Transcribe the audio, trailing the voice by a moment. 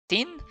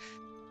15.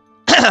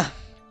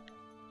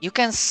 You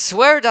can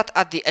swear that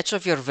at the edge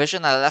of your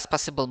vision at the last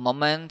possible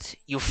moment,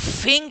 you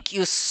think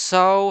you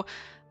saw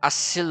a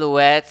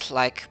silhouette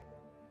like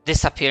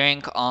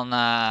disappearing on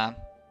a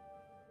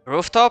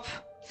rooftop,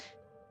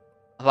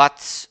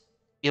 but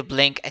you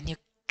blink and you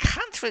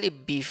can't really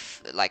be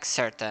like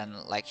certain,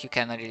 like you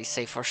cannot really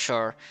say for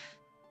sure.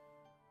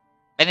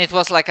 And it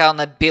was like on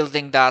a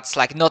building that's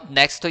like not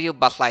next to you,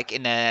 but like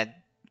in a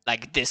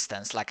like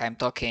distance, like I'm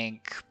talking,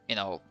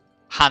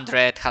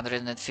 100,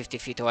 150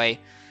 feet away.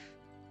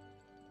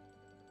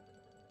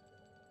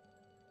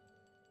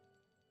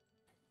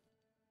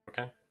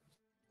 Okay.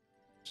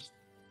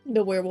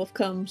 The werewolf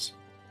comes.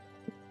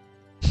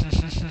 This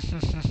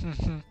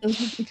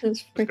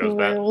Just freaking goes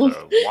back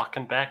werewolf. to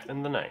walking back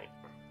in the night.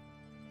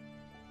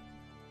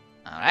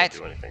 All right.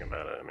 Can't do anything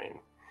about it. I mean,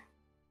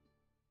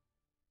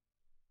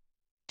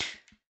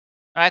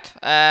 Right.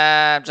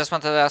 Just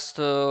wanted us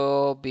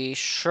to be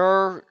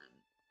sure.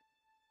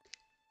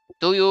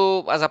 Do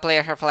you, as a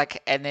player, have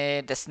like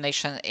any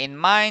destination in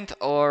mind,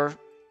 or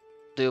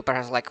do you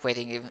perhaps like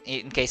waiting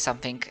in case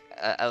something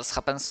else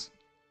happens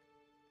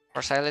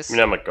for Silas? I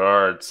mean, I'm a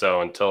guard,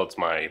 so until it's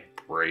my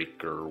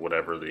break or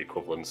whatever the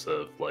equivalence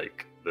of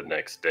like the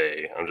next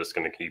day, I'm just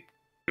gonna keep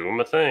doing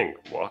my thing,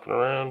 walking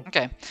around,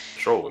 Okay.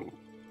 trolling.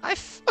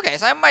 Okay,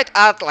 so I might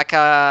add like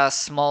a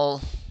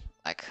small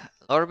like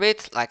lore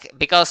bit, like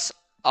because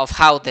of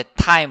how the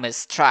time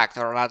is tracked,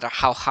 or rather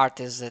how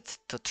hard is it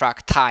to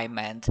track time,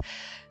 and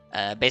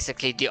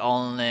basically the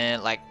only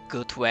like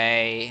good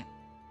way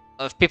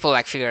of people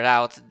like figured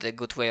out the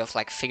good way of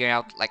like figuring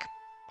out like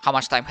how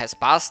much time has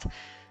passed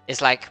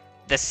is like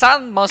the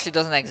sun mostly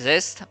doesn't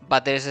exist,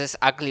 but there's this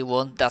ugly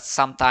wound that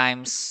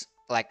sometimes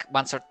like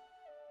once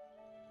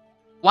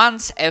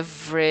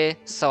every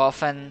so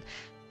often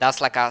does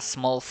like a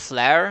small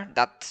flare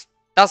that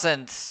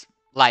doesn't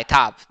light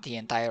up the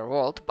entire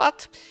world,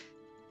 but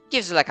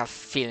gives you like a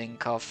feeling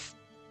of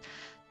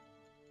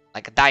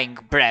like a dying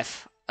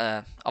breath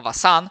of a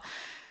sun.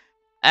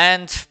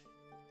 And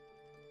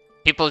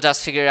people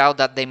just figure out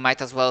that they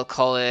might as well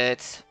call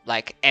it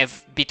like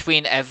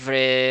between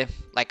every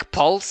like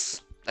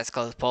pulse, let's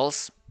call it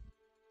pulse,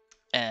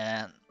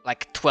 and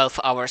like 12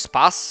 hours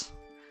pass.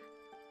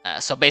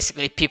 So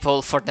basically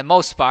people for the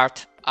most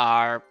part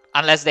are,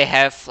 unless they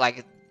have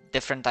like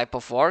different type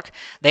of work,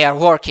 they are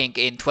working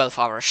in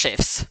 12-hour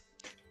shifts.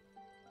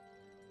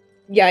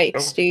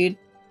 Yikes, dude.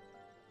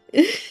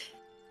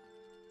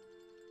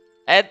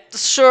 And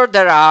sure,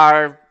 there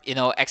are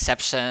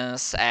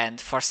exceptions, and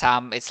for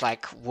some it's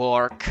like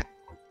work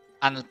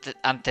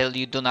until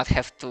you do not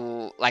have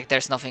to, like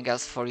there's nothing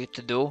else for you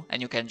to do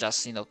and you can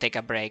just take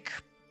a break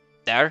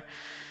there.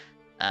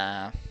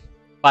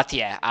 But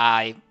yeah,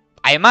 I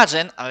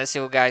imagine, unless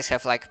you guys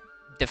have like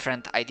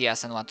different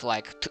ideas and want to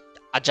like to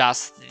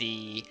adjust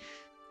the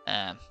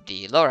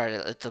lore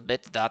a little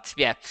bit, that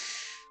yeah,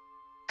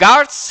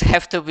 guards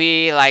have to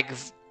be like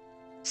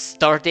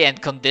sturdy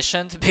and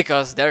conditioned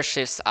because their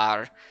shifts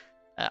are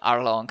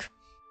long.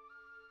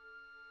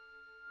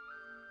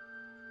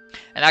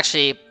 And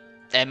actually,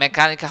 the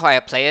mechanic how I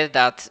played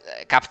that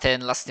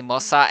Captain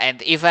Lastimosa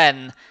and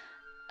even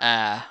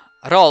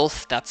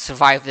Rolf that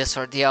survived this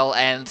ordeal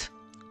and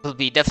will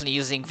be definitely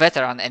using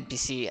veteran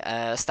NPC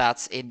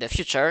stats in the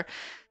future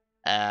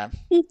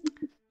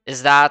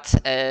is that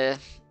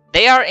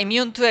they are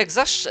immune to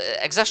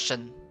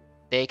exhaustion.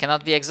 They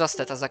cannot be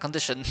exhausted as a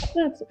condition.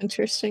 That's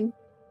interesting.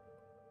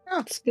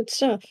 That's good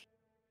stuff.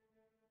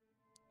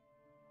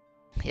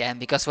 Yeah,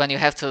 because when you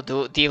have to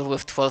deal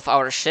with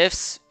 12-hour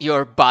shifts,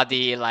 your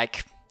body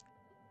like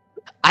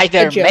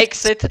either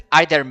makes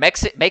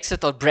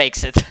it or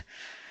breaks it.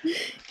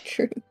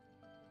 True.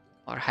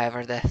 Or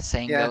however the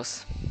saying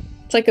goes.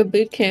 It's like a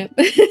boot camp.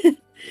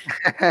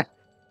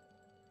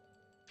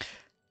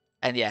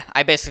 And yeah,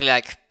 I basically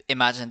like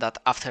imagine that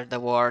after the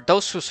war,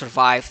 those who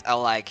survived are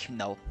like,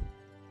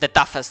 the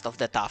toughest of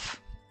the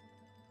tough.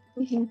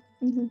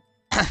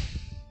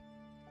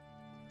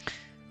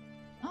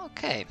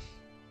 Okay.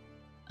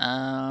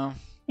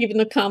 Even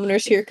the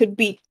commoners here could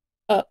beat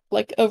up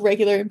like a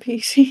regular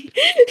NPC.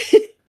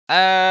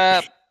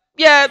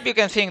 Yeah, you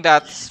can think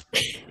that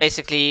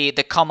basically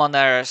the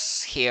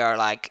commoners here,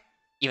 like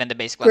even the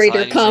basic ones,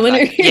 greater commoner.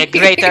 like, yeah,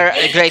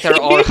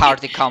 greater or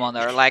hardy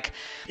commoner. Like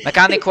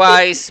mechanic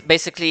wise,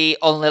 basically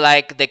only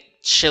like the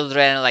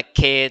children, like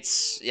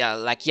kids, yeah,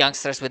 like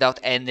youngsters without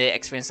any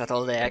experience at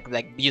all, they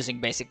like using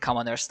basic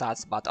commoner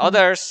stats. But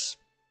others,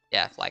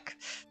 yeah, like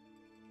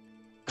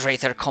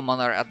greater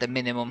commoner at the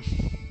minimum.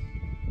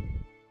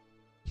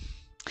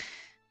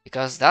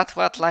 Because that's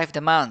what life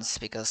demands,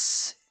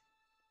 because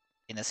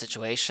in a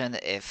situation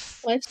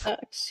if life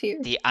sucks here.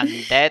 The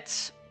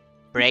undead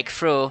break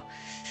through,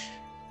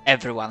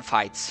 everyone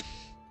fights.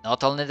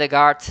 Not only the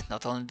guard,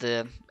 not only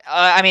the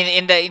I mean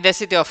in the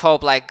City of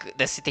Hope, like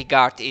the city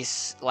guard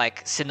is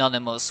like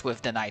synonymous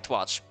with the Night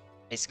Watch.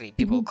 Basically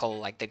people call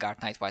like the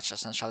guard Night Watch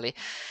essentially.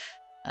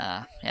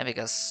 Yeah,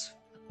 because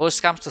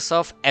push comes to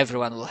shove,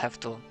 everyone will have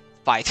to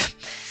fight.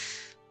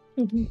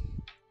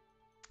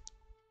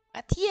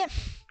 But yeah.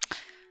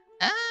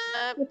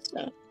 Good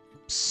stuff.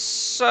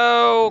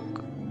 So,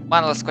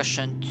 one last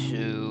question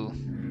to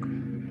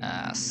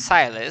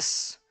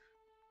Silas.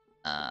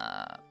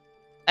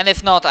 And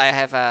if not, I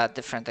have a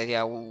different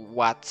idea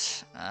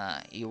what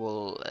you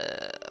will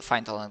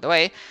find along the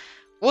way.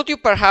 Would you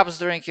perhaps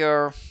during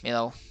your,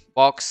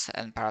 walks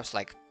and perhaps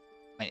like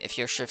if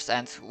your shifts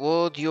end,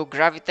 would you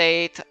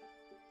gravitate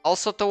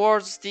also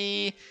towards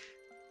the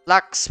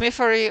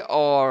blacksmithery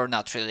or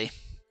not really?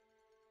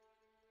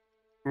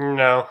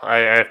 No, I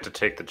have to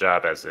take the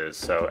job as is,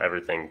 so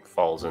everything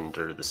falls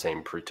under the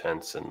same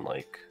pretense and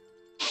like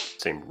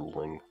same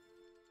ruling.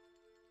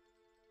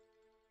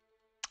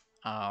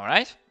 All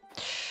right.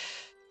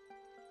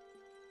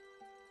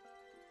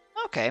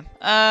 Okay.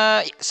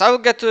 So I will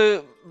get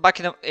to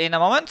back in a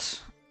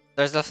moment.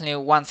 There's definitely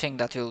one thing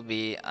that you'll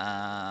be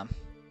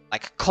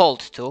like called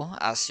to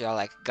as you're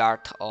like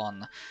guard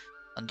on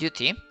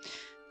duty.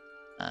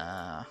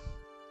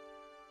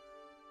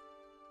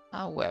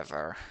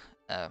 However,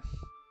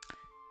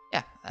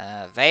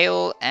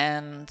 Vale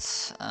and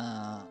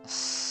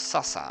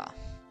Sasa.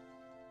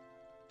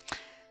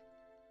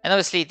 And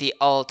obviously the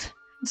old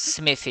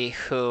smithy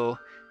who,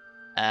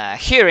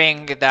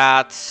 hearing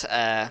that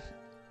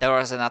there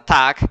was an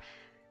attack,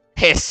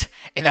 is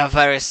in a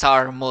very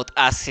sour mood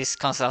as he's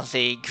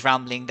constantly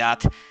grumbling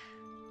that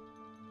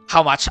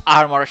how much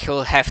armor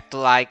he'll have to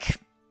like,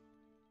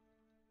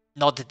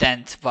 not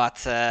dent,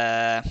 but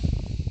oh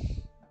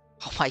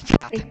my god,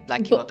 I'm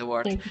blanking on the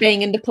word. Like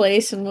bang into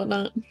place and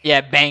whatnot.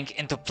 Yeah, bang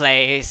into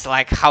place,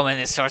 like how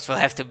many swords will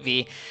have to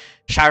be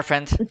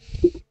sharpened.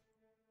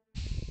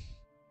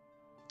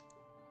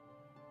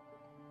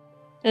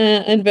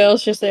 And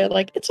Bill's just there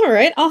like, it's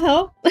alright, I'll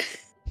help.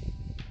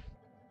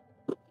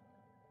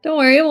 Don't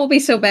worry, it won't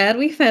be so bad.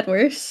 We've had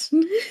worse.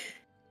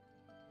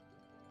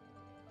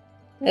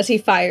 As he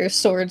fires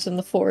swords in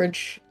the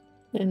forge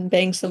and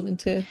bangs them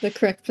into the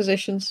correct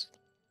positions.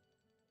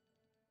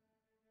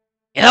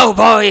 You know,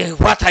 boy,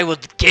 what I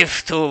would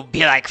give to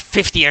be like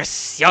 50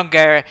 years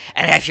younger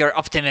and have your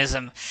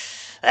optimism.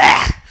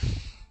 Ah.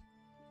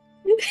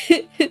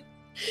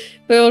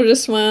 Bill will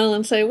just smile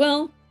and say,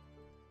 well,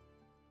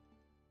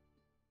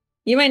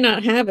 you might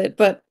not have it,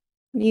 but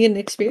you can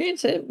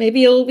experience it.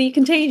 Maybe it'll be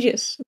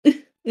contagious.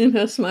 And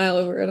he'll smile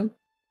over at him.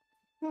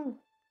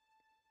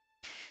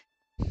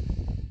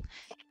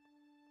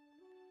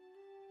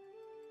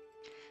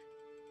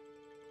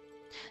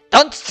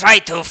 Don't try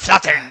to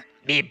flatter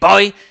me,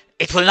 boy.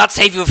 It will not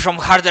save you from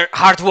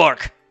hard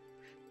work.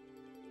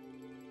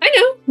 I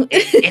know.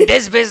 In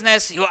this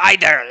business, you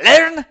either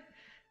learn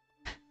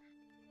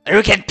or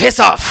you can piss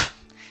off.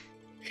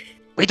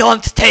 We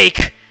don't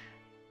take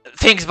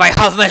things by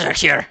half measure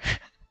here.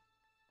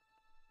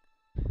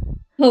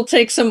 He'll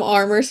take some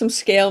armor, some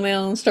scale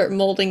mail, and start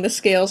molding the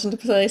scales into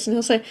place, and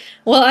he'll say,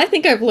 well, I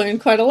think I've learned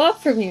quite a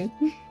lot from you.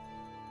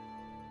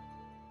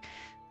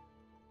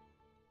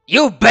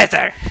 You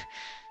better!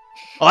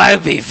 Or I'll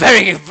be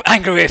very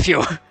angry with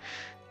you.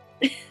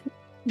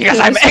 Because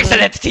I'm an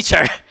excellent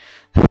teacher.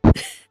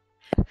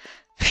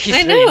 He's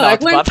I know, really not,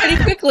 I've learned but...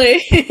 pretty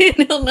quickly.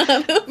 And he'll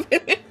nod over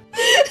it.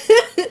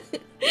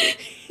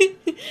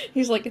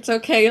 He's like, it's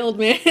okay, old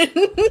man.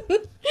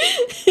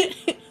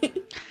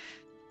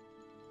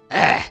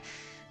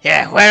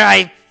 Yeah, where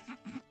I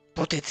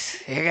put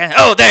it again?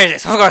 Oh, there it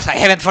is. Of course, I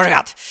haven't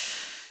forgot.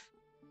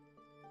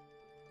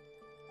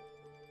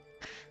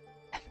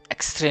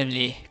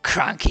 Extremely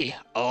cranky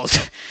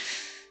old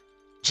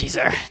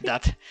geezer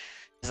that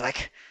is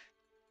like,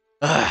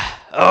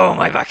 oh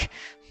my back.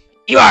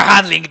 You are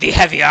handling the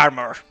heavy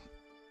armor.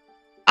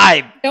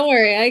 Don't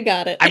worry, I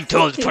got it. I'm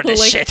told for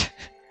this shit.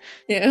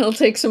 Yeah, he'll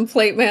take some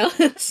plate mail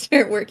and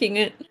start working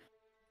it.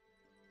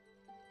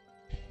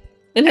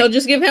 And he'll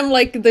just give him,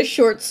 like, the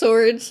short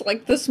swords,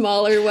 like, the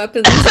smaller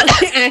weapons,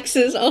 like,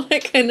 axes, all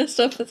that kind of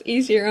stuff that's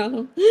easier on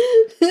him.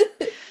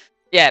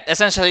 Yeah,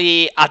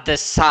 essentially, at the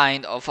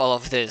sign of all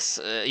of this,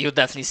 you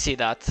definitely see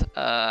that,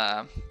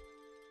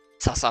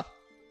 Sasa.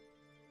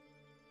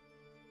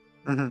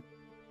 Mm-hmm.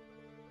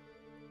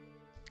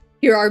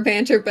 Hear our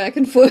banter back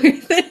and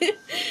forth.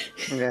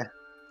 Yeah.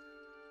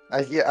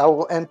 I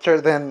will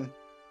enter then,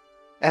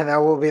 and I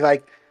will be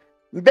like,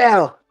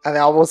 Belle! And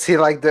I will see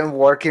like them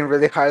working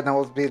really hard, and I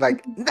will be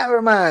like,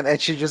 never mind! And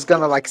she's just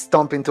gonna like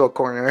stomp into a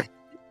corner.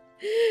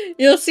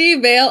 You'll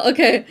see Vale.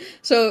 Okay,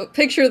 so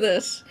picture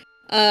this.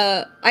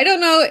 I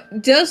don't know,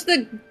 does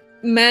the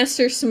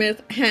Master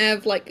Smith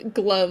have like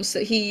gloves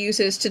that he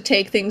uses to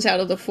take things out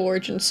of the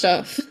forge and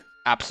stuff?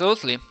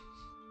 Absolutely.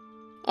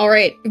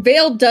 Alright,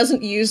 Vale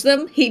doesn't use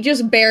them. He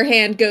just bare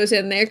hand goes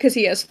in there because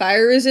he has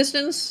fire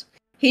resistance.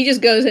 He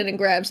just goes in and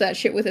grabs that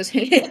shit with his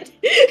hand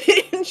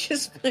and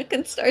just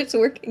fucking starts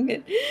working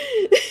it.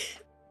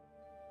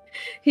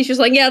 He's just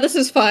like, yeah, this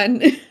is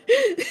fun.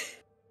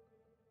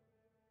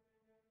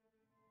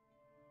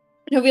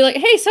 He'll be like,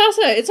 hey,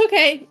 Sasa, it's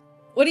okay.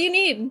 What do you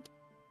need?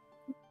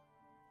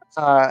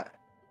 As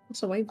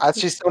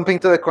she's stomping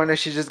to the corner,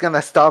 she's just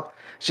gonna stop.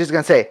 She's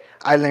gonna say,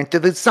 I learned to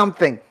do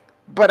something,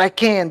 but I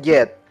can't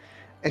yet.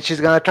 And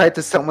she's gonna try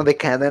to summon the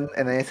cannon,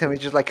 and then he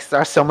just like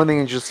starts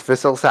summoning and just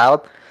fizzles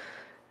out.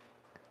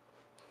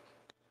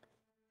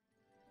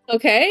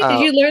 Okay, did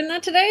you learn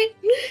that today?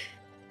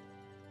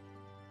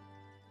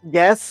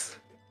 Yes,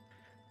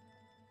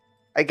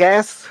 I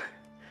guess.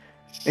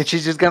 And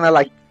she's just gonna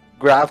like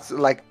grab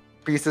like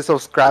pieces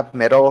of scrap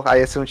metal. I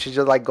assume she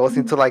just like goes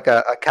into like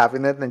a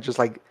cabinet and just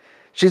like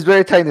she's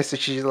very tiny, so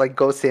she just like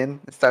goes in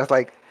and starts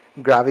like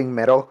grabbing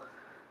metal.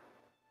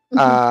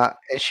 And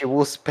she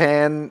will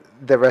spend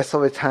the rest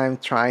of the time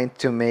trying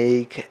to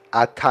make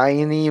a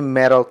tiny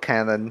metal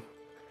cannon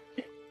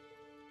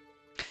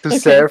to Okay.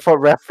 serve for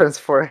reference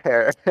for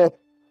her.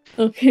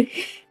 Okay.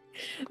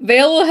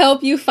 Vale will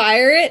help you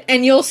fire it,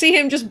 and you'll see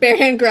him just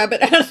barehand grab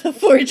it out of the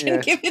forge Yeah.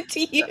 and give it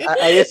to you.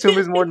 I assume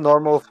it's more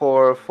normal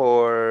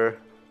for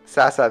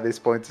Sasa at this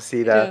point to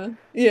see that.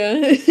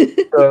 Yeah.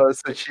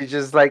 So she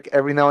just like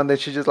every now and then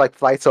she just like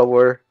flies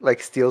over,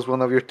 like steals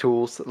one of your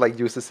tools, like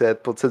uses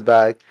it, puts it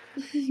back,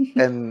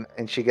 and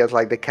she gets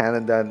like the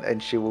cannon done,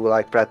 and she will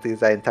like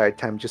practice that entire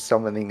time just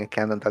summoning a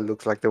cannon that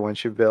looks like the one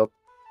she built.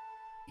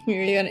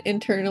 Here, you gotta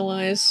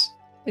internalize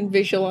and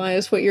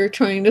visualize what you're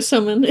trying to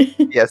summon.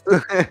 Yes.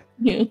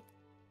 Yeah.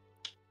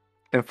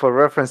 And for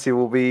reference, it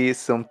will be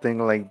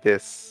something like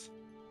this.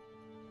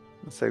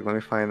 One sec, let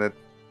me find it.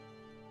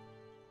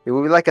 It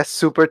will be like a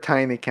super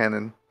tiny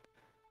cannon.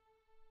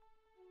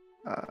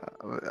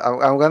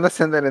 I'm gonna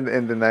send it in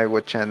the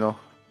Nightwood channel.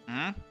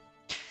 Yeah,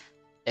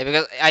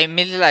 because I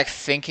immediately like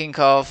thinking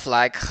of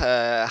like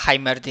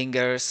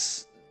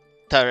Heimerdinger's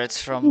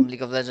turrets from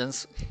League of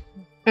Legends.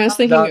 I was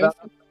thinking No, of.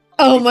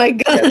 Oh my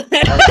god!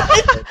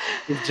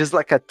 It's just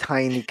like a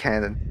tiny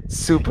cannon,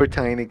 super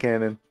tiny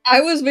cannon.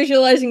 I was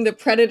visualizing the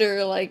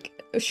Predator like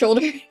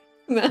shoulder.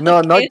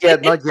 No, not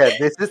yet, not yet.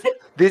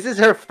 This is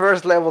her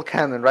first level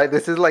cannon, right?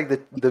 This is like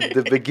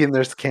the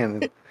beginner's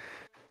cannon.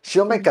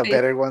 She'll make a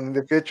better one in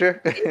the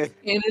future.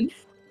 Cannon.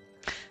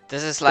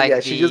 This is like Yeah,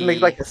 she just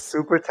makes like a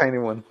super tiny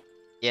one.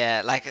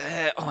 Yeah, like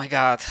oh my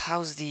god,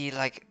 how's the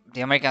like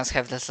the Americans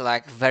have this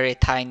like very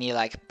tiny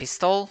like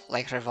pistol,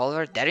 like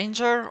revolver,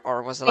 Derringer,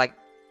 or was it like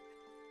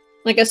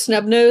Like a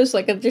snub nose,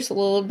 like just a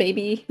little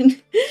baby.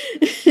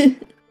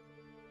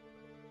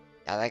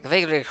 yeah, like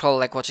vaguely recall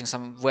like watching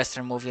some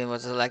Western movie and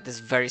was like this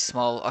very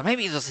small, or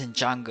maybe it was in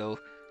Django,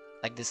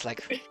 like this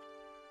like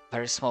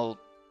very small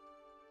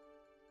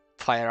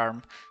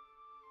firearm.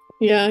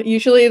 Yeah,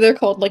 usually they're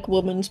called like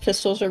women's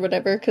pistols or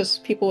whatever, because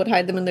people would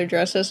hide them in their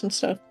dresses and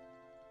stuff.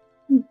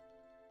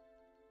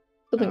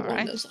 Something along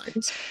Alright. those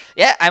lines.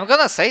 Yeah, I'm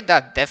gonna say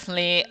that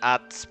definitely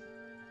at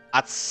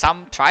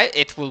some try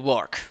it will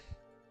work.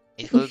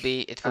 It will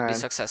be Alright.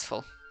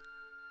 successful.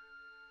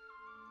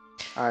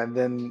 And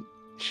then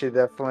she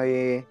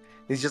definitely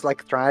is just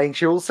like trying.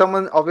 She will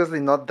summon obviously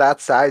not that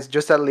size,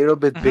 just a little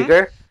bit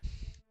bigger.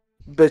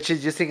 But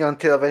she's using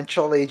until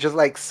eventually just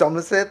like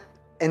summons it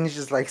and it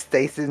just like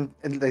stays in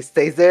and like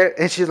stays there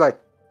and she's like,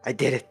 I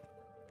did it.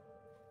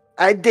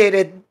 I did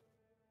it.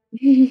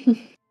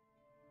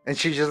 And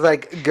she's just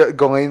like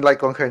going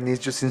like on her knees,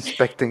 just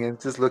inspecting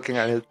it, just looking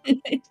at it.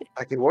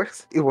 Like it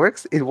works, it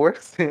works, it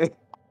works.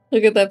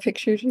 Look at that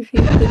picture if you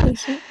did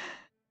this.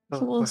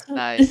 Oh,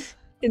 Nice.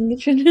 In the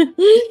channel.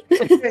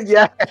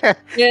 yeah.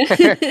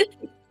 Yeah.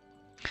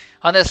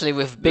 Honestly,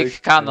 with big Very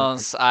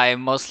cannons,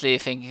 I'm mostly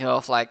thinking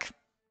of like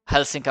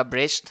Helsinki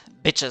Abridged.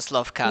 Bitches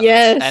love cannons.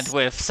 Yes. And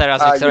with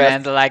Sarah's Victory yes.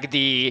 and like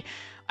the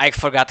I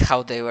forgot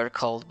how they were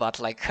called, but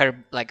like her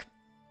like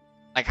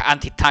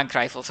anti-tank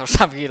rifles or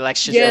something like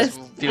she's Yes, just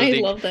I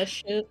building. love that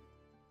shit.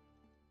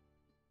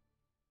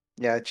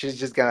 Yeah, she's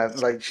just gonna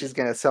like she's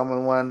gonna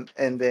summon one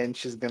and then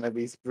she's gonna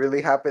be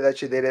really happy that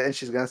she did it and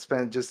she's gonna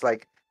spend just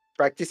like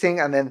practicing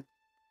and then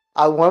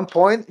at one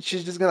point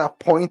she's just gonna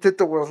point it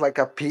towards like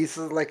a piece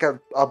of like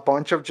a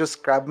bunch of just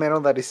scrap metal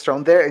that is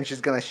thrown there and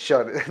she's gonna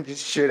shoot it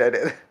just shoot at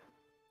it.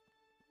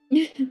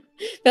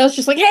 That was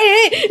just like,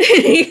 hey!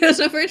 He goes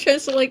over and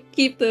tries to like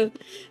keep the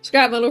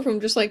scrap metal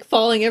from just like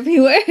falling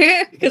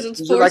everywhere because it's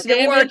She's force like,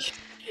 "It damage.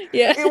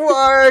 Yeah, It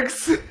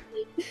works.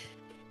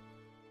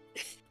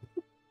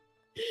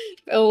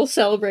 I'll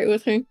celebrate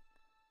with her.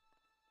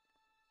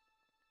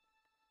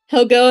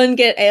 He'll go and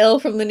get ale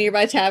from the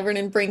nearby tavern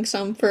and bring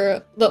some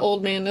for the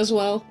old man as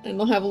well, and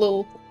they'll have a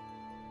little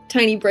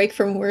tiny break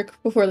from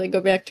work before they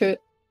go back to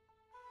it.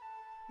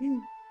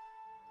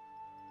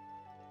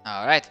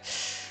 All right.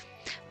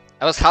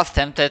 I was half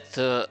tempted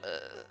to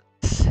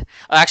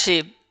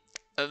actually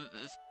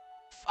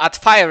at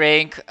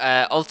firing,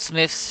 Old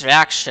Smith's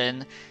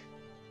reaction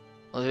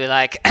will be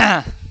like,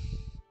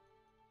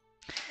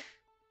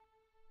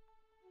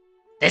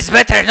 "This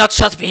better not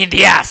shot me in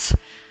the ass,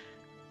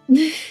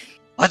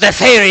 or the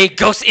fairy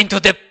goes into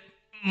the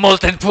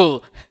molten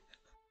pool."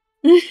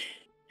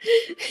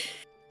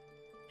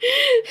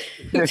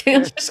 I'm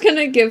just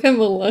gonna give him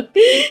a look.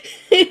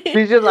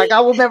 She's just like, I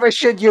will never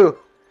shoot you.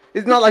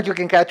 It's not like you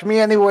can catch me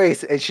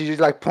anyways. And she just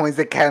like points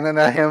the cannon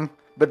at him,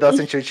 but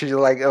doesn't shoot. She just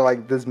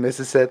like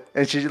dismisses it,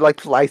 and she just like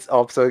flies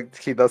up so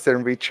he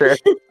doesn't reach her.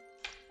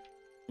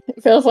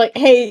 Feels like,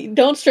 hey,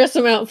 don't stress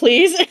him out,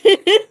 please.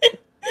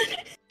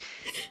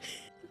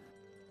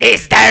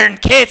 These darn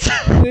kids!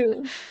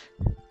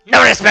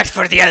 No respect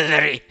for the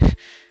elderly!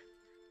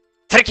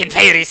 Freaking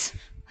fairies!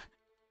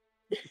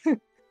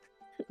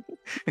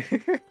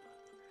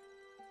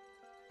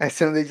 I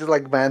assume they just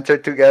like banter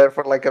together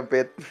for like a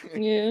bit.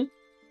 Yeah.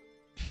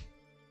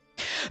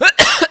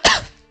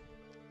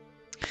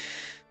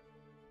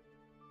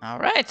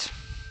 Alright.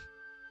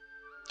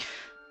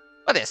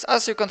 But yes,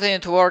 as you continue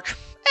to work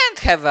and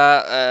have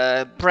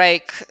a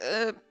break,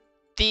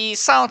 the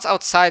sounds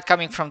outside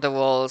coming from the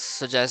walls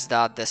suggest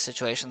that the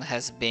situation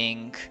has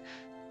been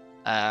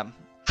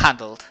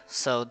handled,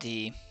 so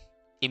the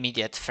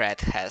immediate threat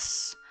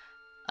has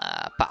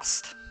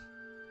passed.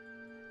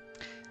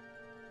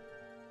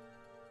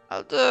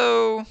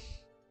 Although,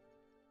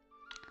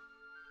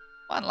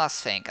 one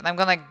last thing, and I'm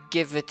gonna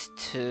give it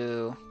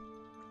to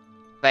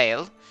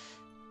Vale.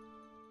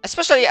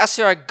 Especially as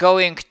you are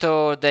going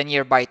to the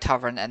nearby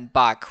tavern and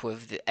back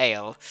with the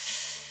ale.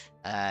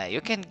 You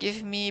can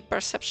give me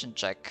perception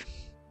check.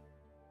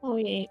 Oh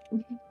yeah.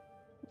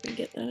 Let me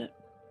get that.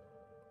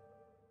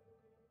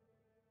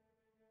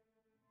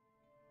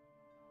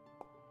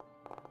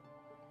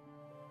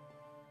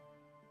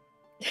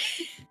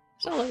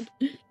 Solid.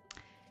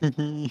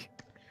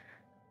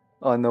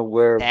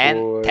 Unaware 10,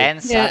 boy. 10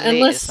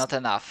 sadly is not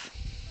enough.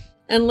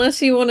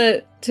 Unless you want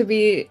it to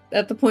be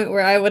at the point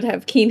where I would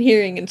have keen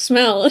hearing and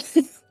smell.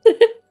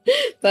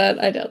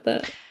 But I doubt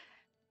that.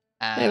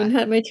 I haven't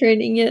had my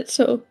training yet,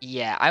 so.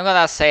 Yeah, I'm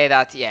gonna say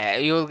that, yeah,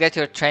 you'll get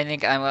your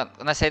training. I'm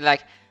gonna say,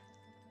 like,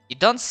 you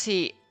don't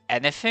see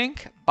anything,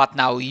 but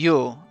now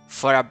you,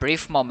 for a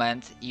brief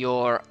moment,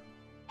 your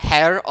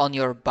hair on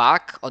your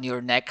back, on your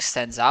neck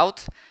stands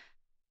out.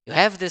 You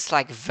have this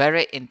like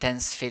very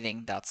intense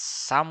feeling that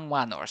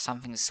someone or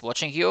something is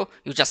watching you.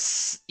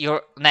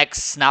 Your neck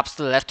snaps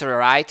to the left or the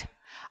right,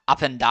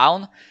 up and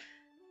down.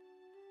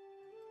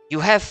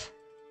 You have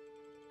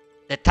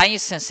the tiny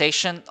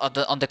sensation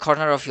on the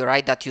corner of your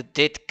eye that you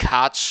did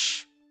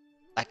catch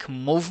like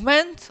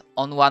movement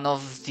on one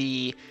of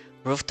the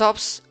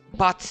rooftops,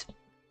 but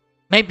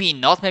maybe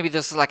not. Maybe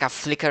there's like a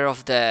flicker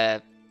of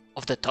the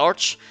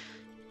torch.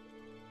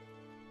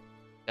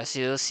 Because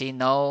you see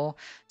no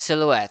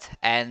silhouette,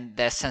 and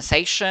the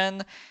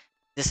sensation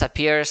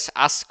disappears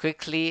as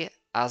quickly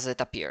as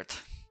it appeared.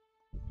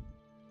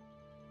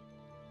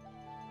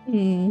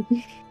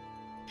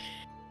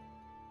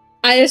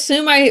 I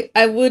assume I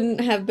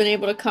wouldn't have been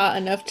able to caught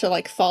enough to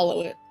like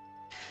follow it.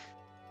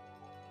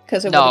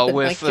 Because it would have been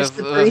like just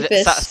the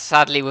briefest.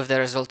 Sadly, with the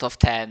result of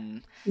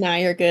 10. Nah,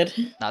 you're good.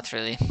 Not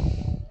really.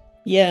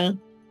 Yeah,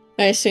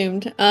 I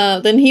assumed.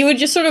 Then he would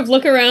just sort of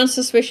look around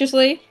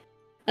suspiciously,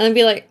 and then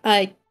be like,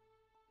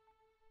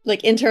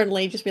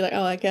 internally just be like,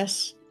 oh, I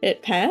guess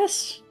it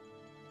passed?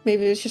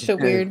 Maybe it was just a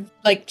weird,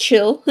 like,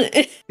 chill.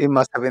 It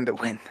must have been the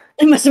wind.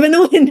 It must have been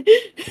the wind.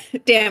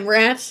 Damn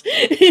rats.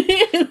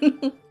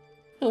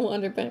 I'll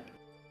wander back.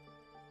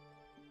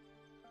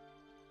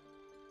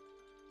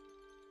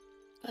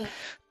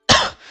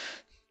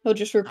 He'll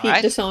just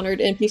repeat Dishonored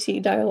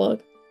NPC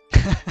dialogue.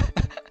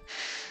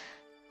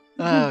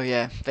 Oh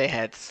yeah, they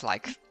had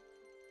like.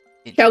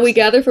 Shall we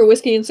gather for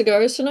whiskey and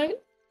cigars tonight?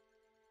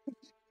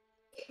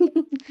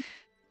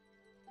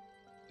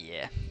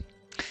 Yeah.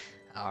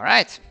 All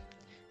right.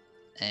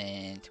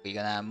 And we're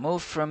gonna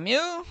move from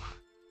you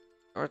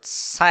towards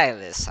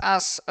Silas.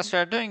 As you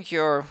are doing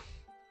your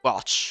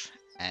watch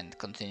and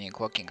continuing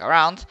walking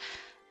around,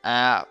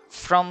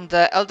 from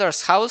the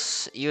Elder's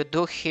house, you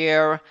do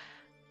hear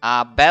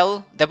a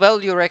bell. The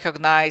bell you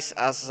recognize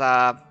as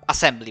a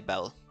assembly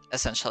bell,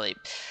 essentially.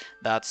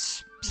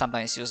 That's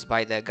sometimes used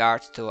by the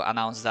guard to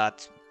announce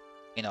that,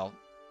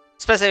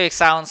 specific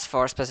sounds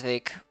for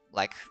specific,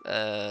 like,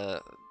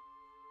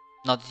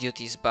 not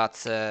duties, but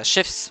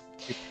shifts.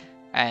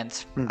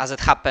 And as it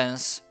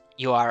happens,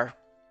 you are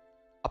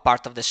a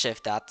part of the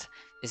shift that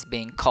is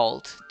being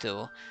called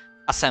to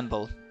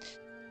assemble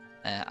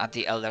at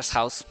the Elder's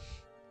house.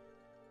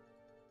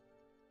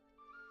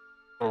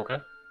 Okay.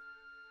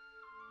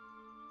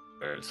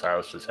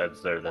 Silas just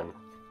heads there then.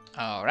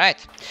 All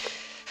right.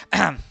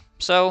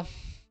 So,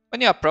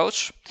 when you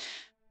approach,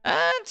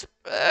 and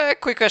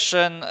quick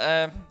question: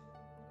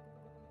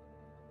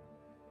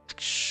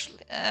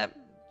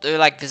 do you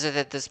like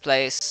visited this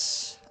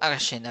place?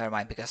 Actually, never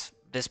mind, because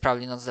this is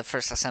probably not the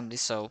first assembly,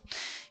 so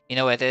you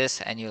know where it is,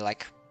 and you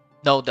like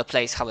know the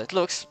place, how it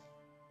looks.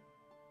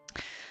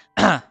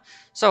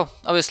 So,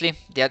 obviously,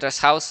 the address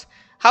house.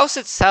 House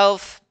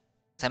itself,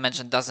 as I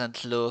mentioned,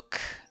 doesn't look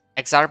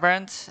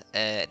exuberant.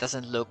 It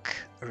doesn't look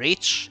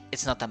rich.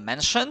 It's not a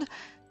mansion.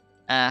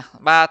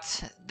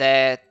 But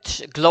the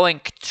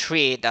glowing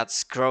tree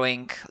that's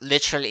growing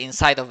literally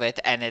inside of it,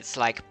 and it's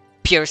like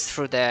pierced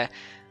through the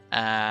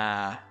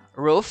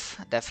roof,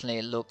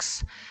 definitely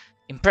looks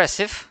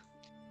impressive.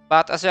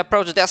 But as you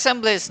approach, the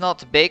assembly is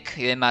not big.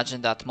 You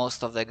imagine that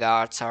most of the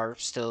guards are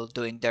still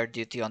doing their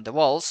duty on the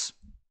walls.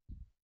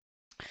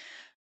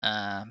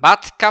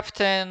 But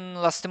Captain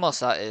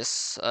Lastimosa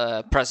is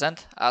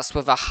present, as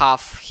with a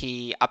half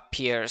he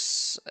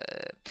appears,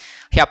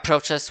 he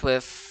approaches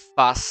with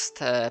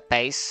fast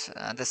pace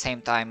at the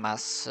same time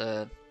as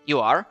you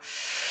are.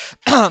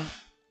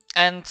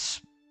 And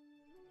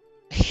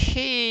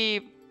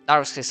he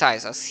narrows his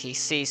eyes as he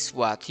sees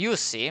what you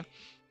see,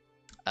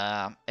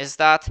 is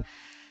that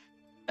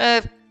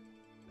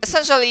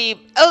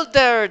essentially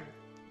Elder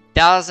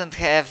didn't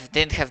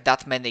have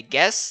that many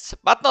guests,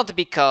 but not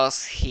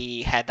because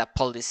he had a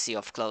policy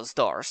of closed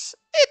doors.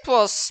 It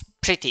was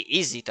pretty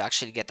easy to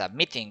actually get a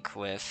meeting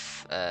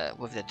with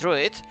the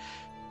druid,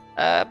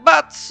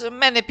 but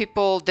many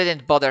people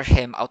didn't bother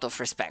him out of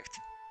respect.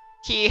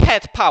 He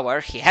has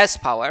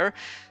power,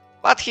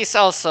 but he's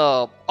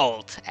also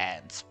old,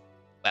 and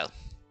well,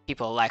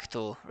 people like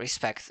to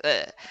respect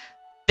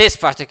this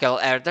particular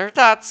elder.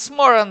 That's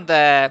more on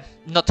the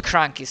not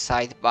cranky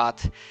side,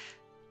 but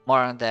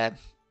more on the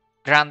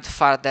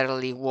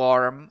grandfatherly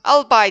warm,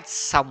 albeit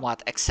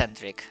somewhat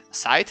eccentric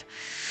side.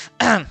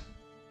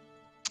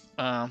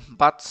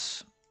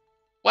 But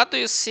what do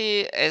you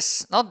see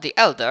is not the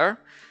elder,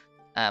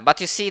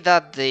 but you see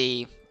that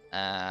the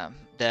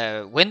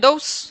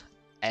windows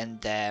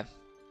and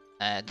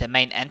the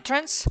main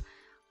entrance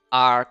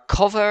are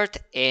covered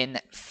in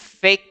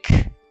thick,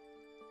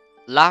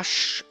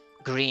 lush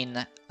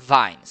green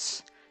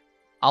vines,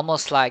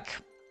 almost like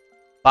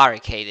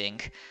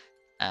barricading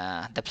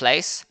the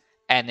place.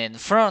 And in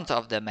front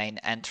of the main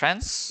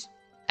entrance,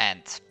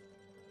 and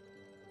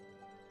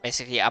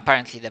basically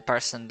apparently the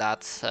person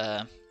that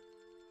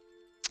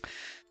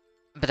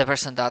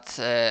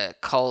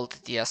called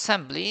the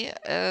assembly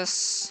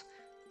is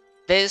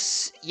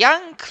this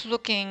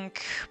young-looking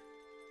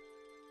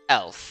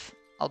elf,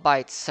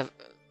 albeit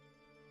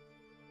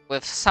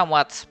with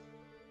somewhat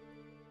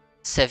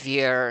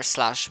severe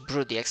 /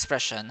 broody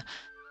expression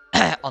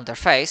on their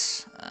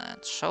face.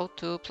 And show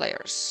to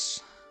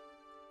players.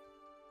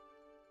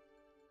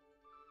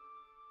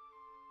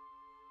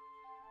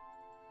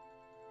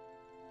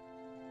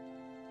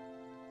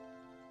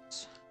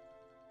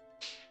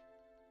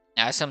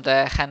 I assume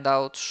the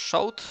handout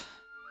showed.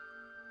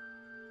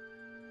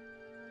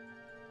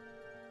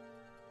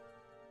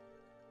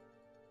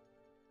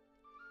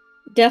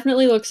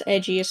 Definitely looks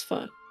edgy as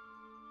fuck.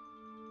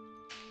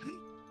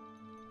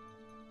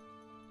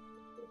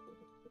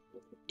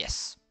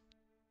 Yes.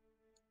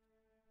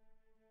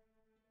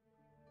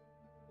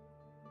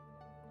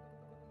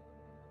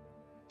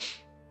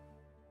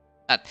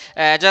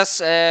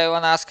 Just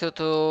want to ask you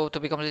to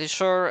be completely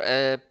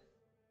sure.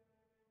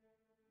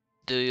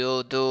 Do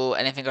you do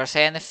anything or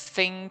say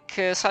anything,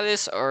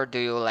 Salis, or do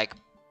you like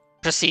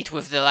proceed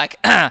with the like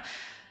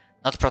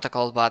not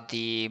protocol but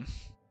the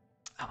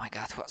oh my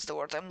god, what's the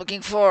word I'm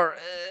looking for?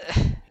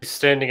 He's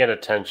standing at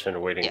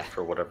attention, waiting Yeah.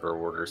 for whatever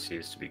orders he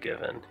is to be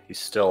given. He's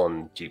still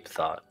in deep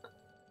thought.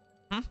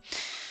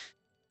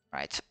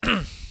 Right.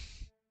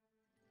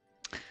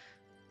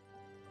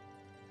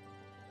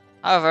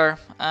 However,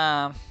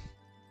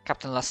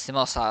 Captain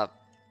Lastimosa,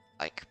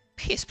 like,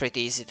 he's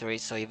pretty easy to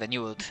read, so even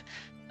you would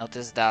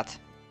notice that.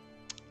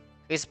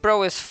 His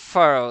brow is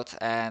furrowed,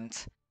 and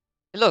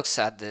he looks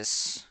at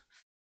this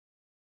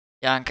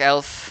young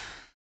elf,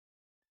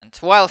 and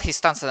while he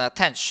stands at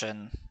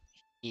attention,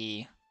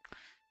 he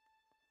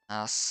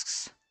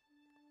asks,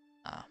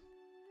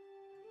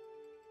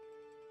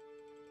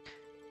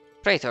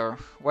 Praetor,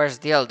 where's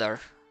the elder?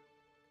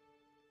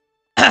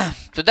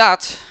 To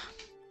that,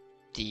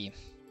 the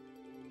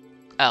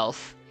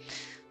elf,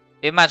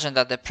 you imagine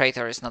that the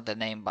Praetor is not the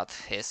name but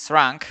his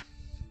rank,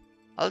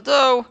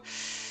 although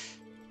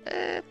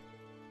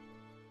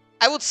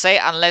I would say,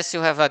 unless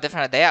you have a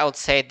different idea, I would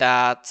say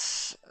that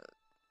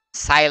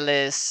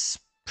Silas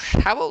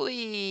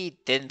probably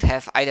didn't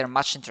have either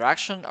much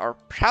interaction or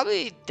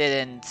probably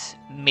didn't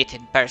meet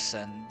in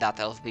person that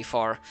elf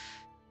before.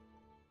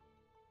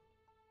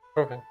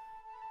 Okay.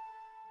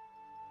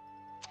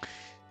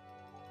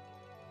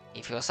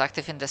 If he was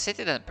active in the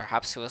city, then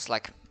perhaps he was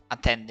like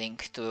attending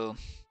to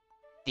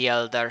the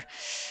elder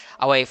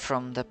away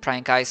from the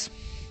prying eyes.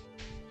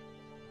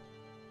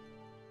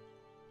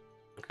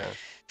 Okay.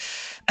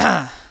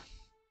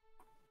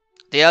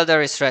 The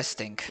elder is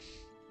resting.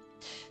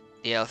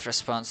 The elf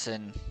responds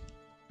in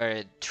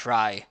very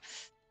dry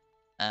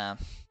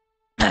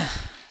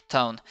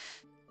tone,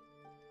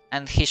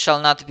 and he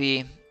shall not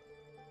be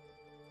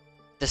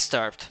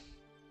disturbed.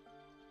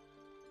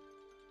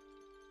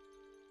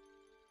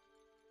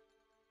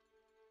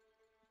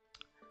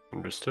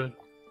 Understood.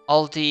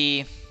 All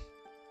the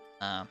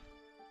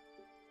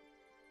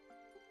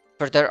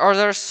further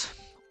orders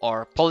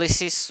or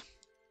policies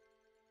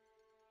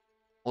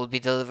will be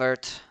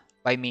delivered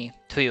by me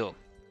to you.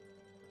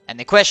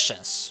 Any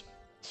questions?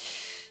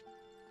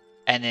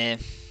 Any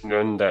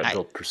None that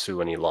don't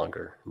pursue any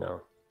longer,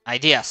 no.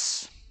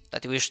 ideas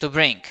that you wish to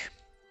bring,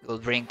 you will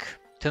bring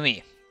to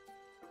me.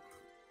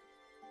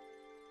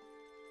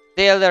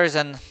 The elder is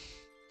an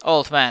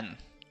old man.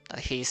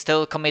 He is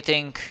still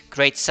committing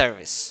great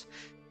service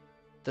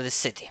to the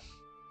city.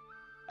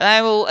 And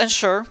I will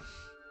ensure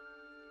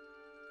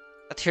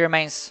that he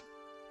remains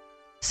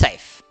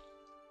safe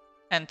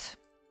and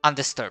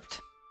undisturbed,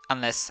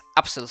 unless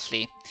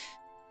absolutely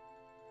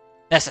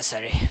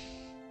necessary.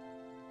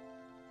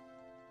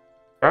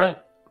 Alright.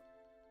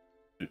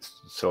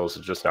 Souls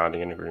is just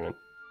nodding in agreement.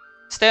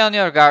 Stay on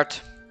your guard.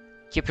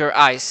 Keep your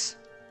eyes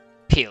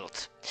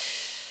peeled.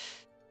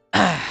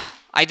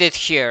 I did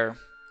hear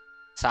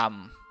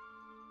some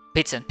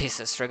bits and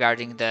pieces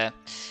regarding the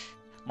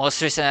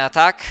most recent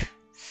attack.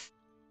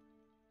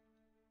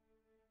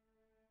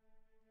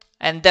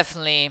 And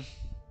definitely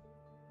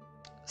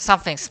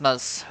something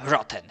smells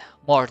rotten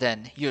more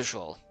than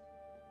usual.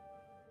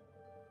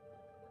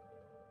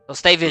 So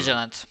stay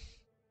vigilant.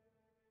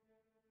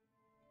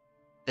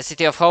 The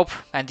City of Hope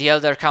and the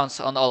Elder counts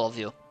on all of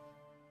you.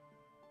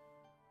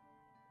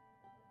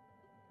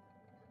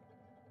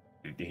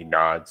 He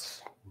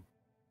nods.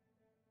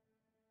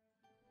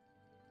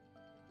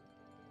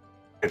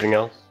 Anything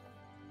else?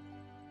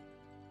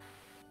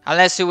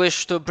 Unless you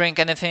wish to bring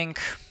anything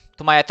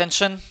to my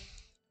attention,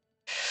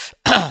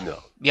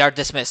 No. we are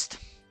dismissed.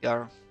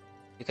 You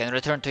can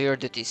return to your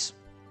duties.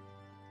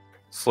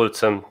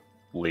 Salutes him,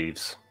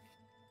 leaves.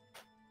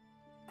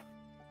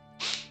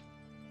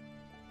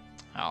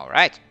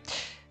 Alright.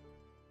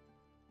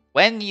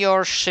 When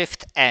your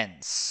shift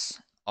ends,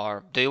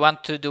 or do you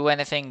want to do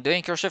anything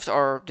during your shift,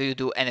 or do you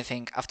do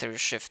anything after your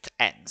shift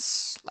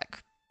ends? Like,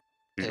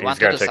 do you He's want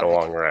gonna to do take something? a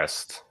long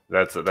rest.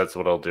 That's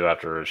what he'll do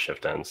after his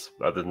shift ends.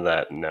 Other than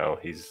that, no,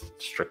 he's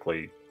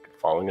strictly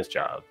following his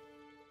job.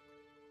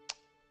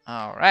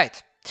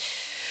 Alright.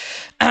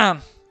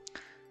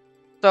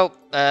 So,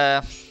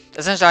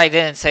 essentially I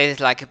didn't say it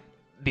like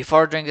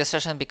before during the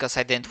session because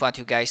I didn't want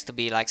you guys to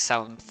be like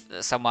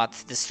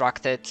somewhat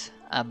distracted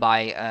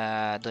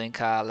by doing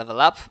a level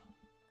up.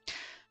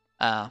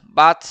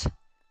 But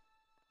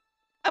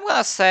I'm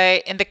gonna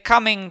say in the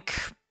coming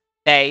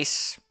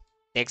days,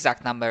 the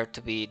exact number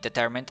to be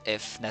determined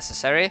if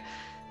necessary,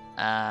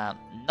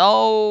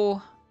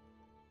 no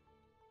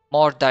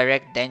more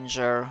direct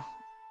danger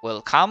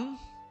will come.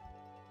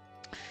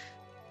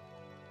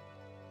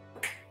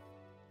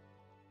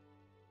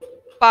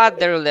 But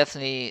there will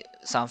definitely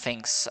some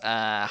things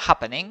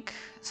happening,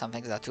 some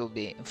things that you'll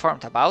be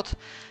informed about.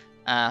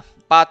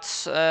 But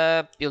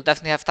you'll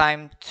definitely have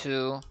time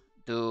to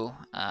do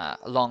a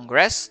long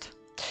rest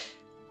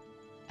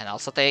and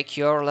also take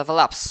your level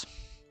ups.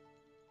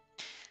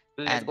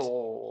 And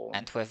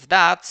with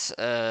that,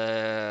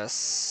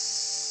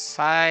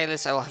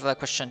 Silas, I will have a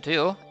question to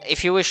you.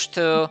 If you wish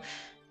to,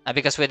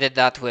 because we did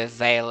that with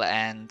Vale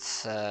and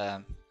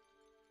Sasa,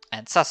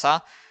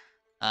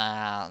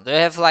 do you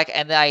have like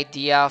any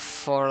idea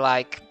for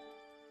like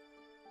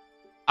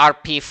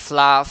RP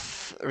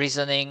fluff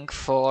reasoning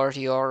for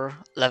your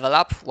level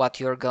up? What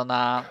you're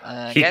gonna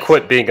He get?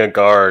 quit being a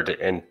guard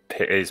and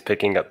is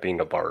picking up being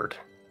a bard.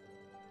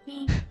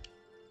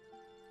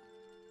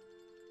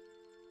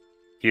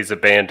 He's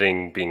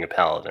abandoning being a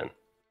paladin.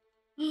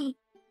 My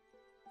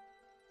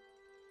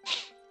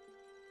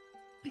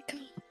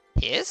God.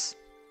 He is?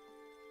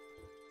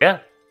 Yeah,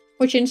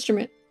 Which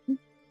instrument?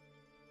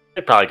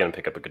 they're probably gonna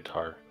pick up a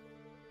guitar.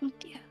 Oh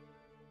dear.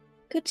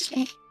 Good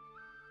stuff.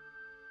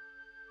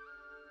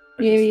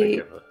 I just think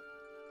Yeah. of a-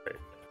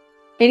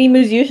 Any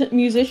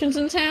musicians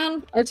in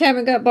town? Our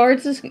haven't got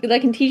bards that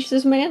can teach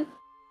this man?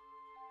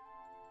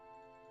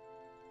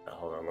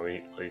 Hold on, let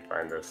me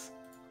find this.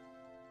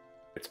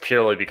 It's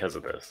purely because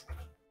of this.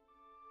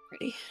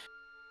 Ready.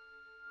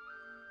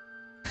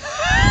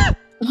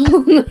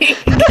 Oh my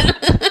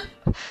God.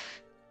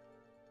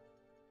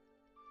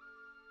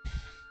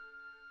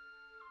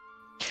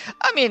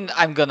 I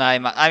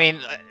mean,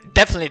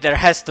 definitely there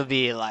has to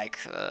be like,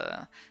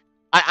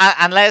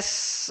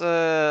 unless,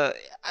 I'm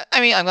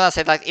gonna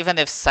say like, even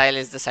if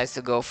Silas decides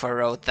to go for a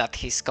road that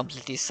he's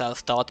completely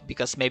self-taught,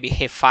 because maybe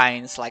he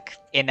finds like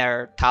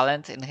inner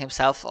talent in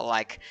himself, or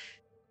like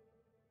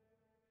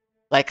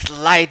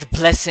light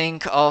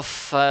blessing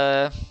of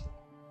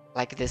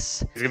like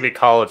this. He's gonna be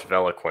College of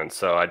Eloquence,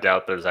 so I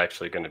doubt there's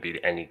actually gonna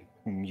be any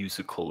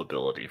musical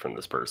ability from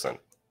this person.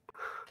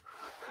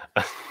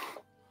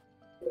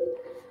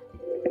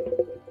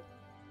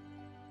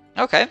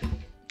 Okay.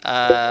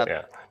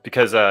 Yeah,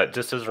 because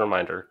just as a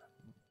reminder,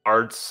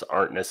 bards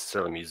aren't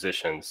necessarily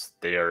musicians;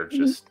 they are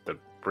just the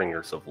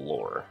bringers of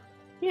lore.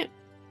 You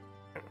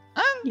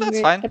That's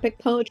write fine. Epic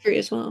poetry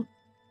as well.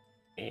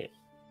 Yeah.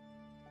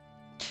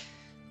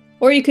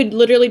 Or you could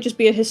literally just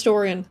be a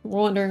historian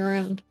wandering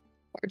around.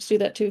 Bards do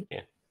that too.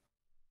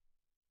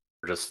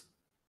 We're just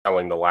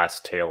telling the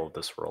last tale of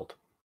this world.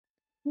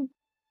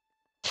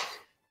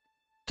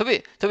 To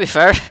be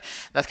fair,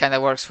 that kind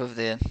of works with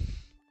the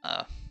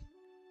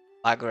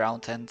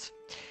background and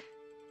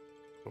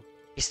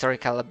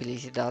historical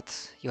ability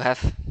that you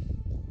have.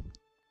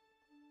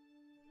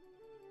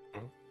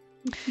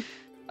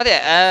 But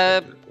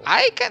yeah,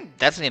 I can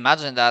definitely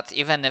imagine that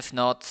even if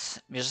not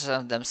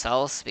musicians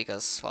themselves,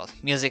 because well,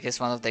 music is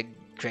one of the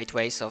great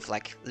ways of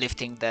like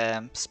lifting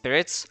the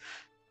spirits.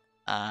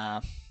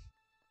 I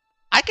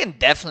can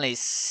definitely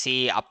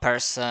see a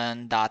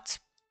person that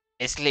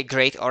basically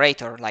great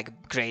orator,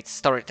 like great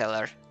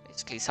storyteller,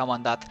 basically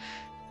someone that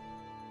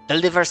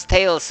delivers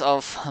tales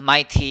of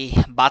mighty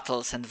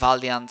battles and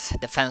valiant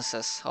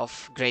defenses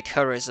of great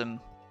heroism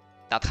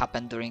that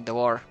happened during the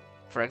war,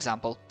 for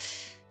example.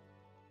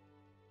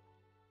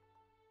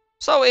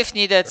 So if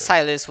needed,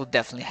 Silas would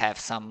definitely have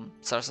some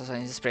sources of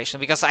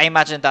inspiration, because I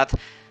imagine that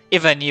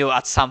even you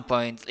at some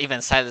point,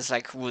 even Silas,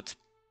 like, would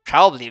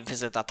probably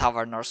visit a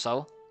tavern or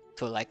so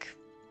to like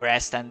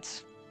rest and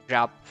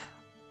grab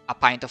a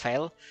pint of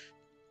ale,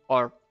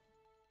 or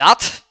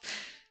not.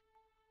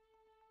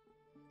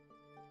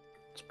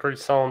 It's a pretty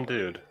solemn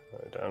dude.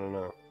 I don't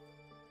know.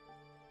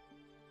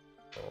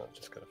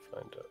 Just gotta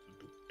find out.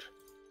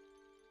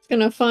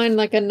 Gonna find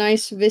like a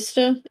nice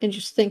vista and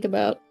just think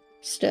about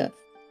stuff.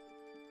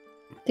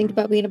 Think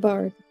about being a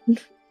bard. Think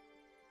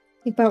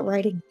about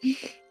writing.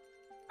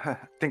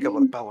 Think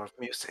about the power of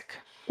music.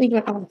 Think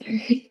about author.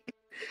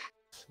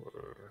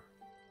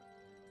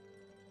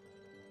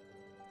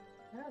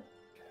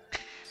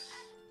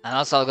 And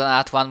also, I'm gonna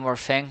add one more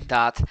thing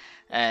that,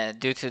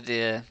 due to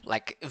the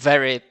like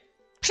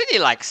pretty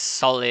like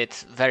solid,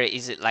 very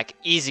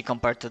easy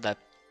compared to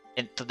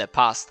the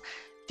past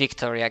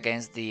victory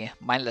against the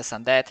mindless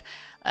undead.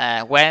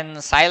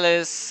 When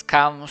Silas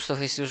comes to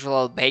his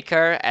usual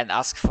baker and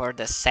asks for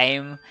the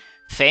same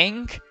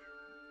thing,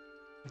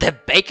 the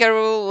baker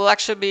will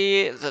actually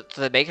be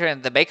the baker,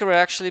 and the baker will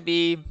actually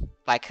be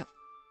like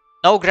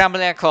no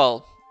grumbling at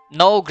all,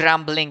 no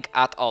grumbling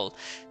at all.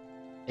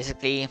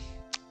 Basically, I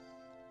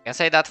can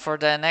say that for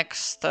the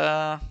next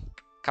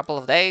couple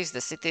of days,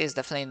 the city is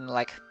definitely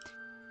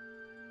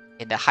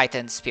in the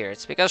heightened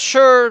spirits, because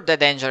sure, the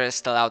danger is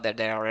still out there.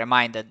 They are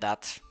reminded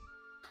that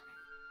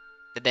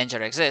the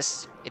danger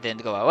exists. It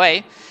didn't go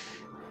away.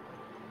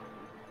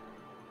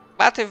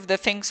 But if the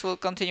things will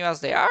continue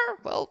as they are,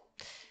 well,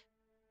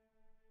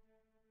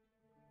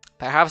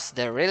 perhaps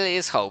there really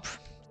is hope.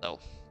 So,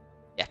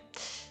 yeah.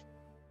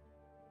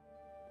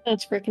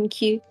 That's freaking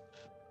cute.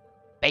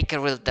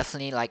 Baker will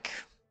definitely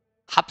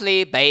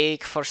happily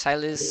bake for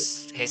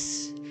Silas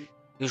his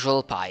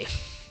usual pie.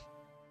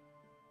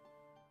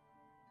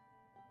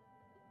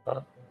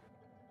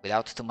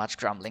 Without too much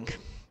grumbling.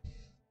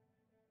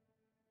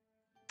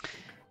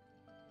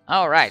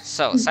 Alright,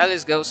 so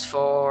Silas goes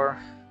for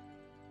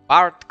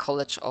Bard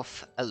College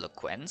of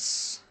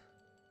Eloquence.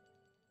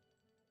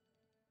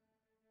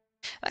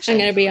 Actually, I'm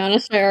gonna be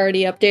honest, I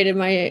already updated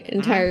my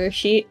entire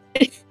sheet.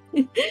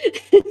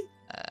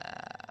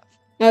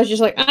 I was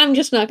just like, I'm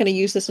just not gonna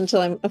use this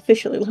until I'm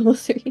officially level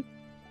 3.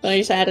 But I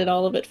just added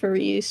all of it for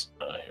reuse.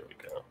 Here we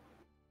go.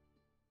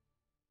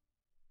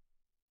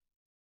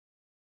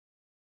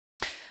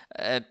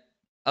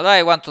 Although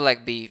I want to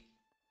be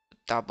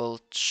double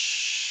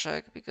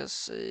check,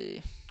 because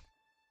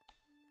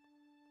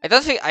I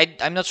don't think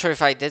I'm not sure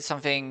if I did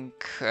something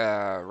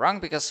wrong,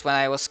 because when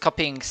I was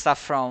copying stuff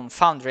from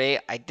Foundry,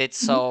 I did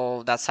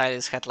so that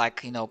Silas had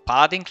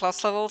paladin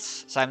class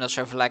levels. So I'm not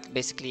sure if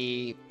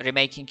basically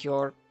remaking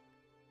your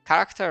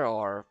character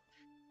or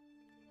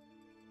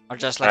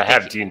just I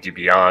have D&D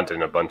Beyond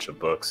in a bunch of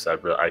books.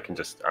 I'm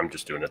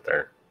just doing it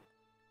there.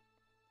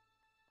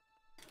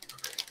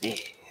 Yeah.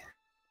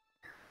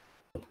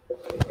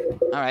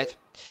 All right.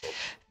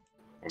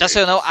 Just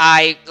so you know,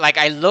 I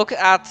look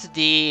at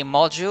the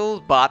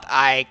module, but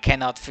I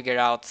cannot figure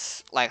out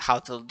how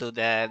to do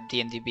the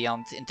D&D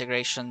Beyond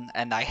integration,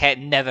 and I had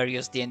never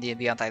used D&D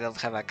Beyond. I don't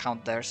have an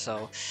account there,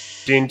 so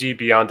D&D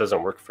Beyond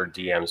doesn't work for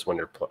DMs when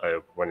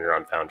you're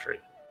on Foundry.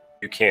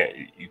 You can't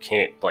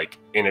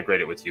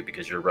integrate it with you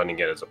because you're running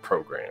it as a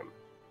program.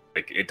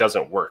 It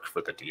doesn't work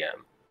for the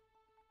DM.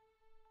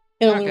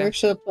 It only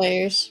works for the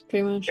players,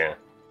 pretty much. Yeah.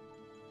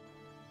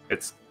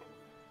 It's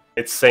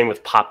same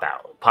with Pop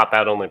Out. Pop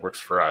Out only works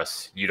for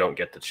us. You don't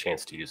get the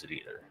chance to use it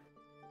either.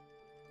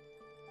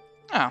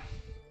 Oh,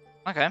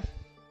 okay.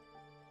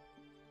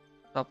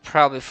 So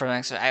probably for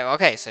next.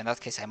 Okay, so in that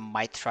case, I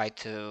might try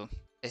to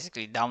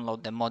basically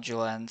download the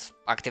module and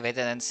activate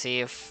it and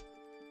see if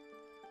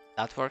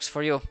that works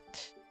for you.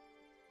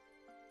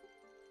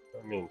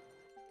 I mean,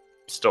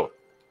 still,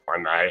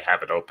 I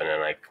have it open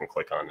and I can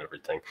click on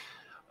everything.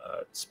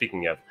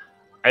 Speaking of,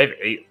 I have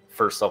 8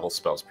 first level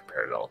spells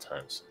prepared at all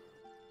times.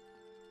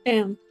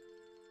 Damn.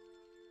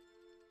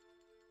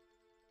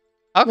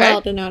 Okay.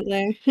 Well to know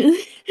there.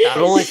 But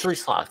only 3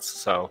 slots,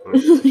 so.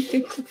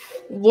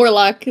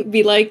 Warlock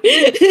be like.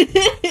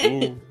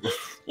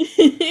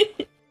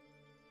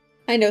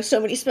 I know so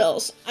many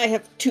spells. I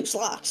have 2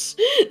 slots.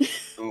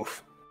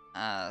 Oof.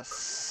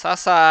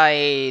 Sasa,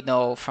 I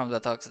know from the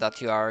talks that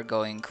you are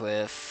going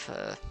with,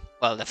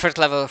 the first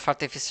level of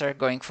Artificer,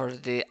 going for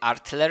the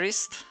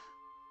Artillerist.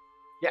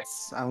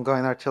 Yes, I'm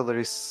going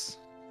artillery's.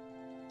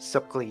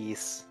 So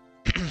please.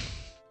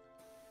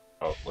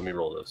 Oh, let me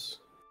roll this.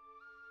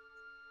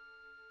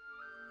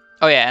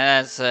 Oh yeah,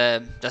 and that's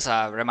just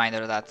a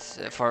reminder that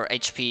for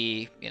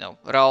HP,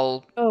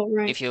 roll. Oh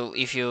right.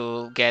 If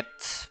you get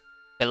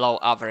below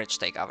average,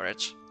 take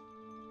average.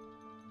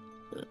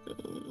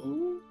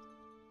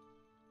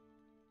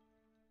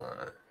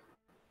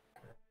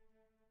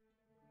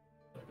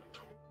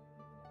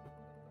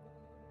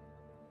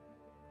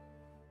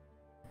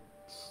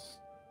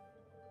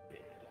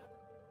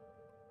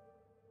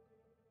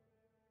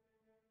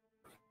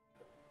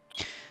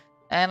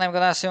 And I'm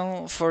gonna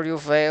assume for you,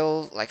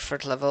 Vale,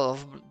 third level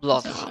of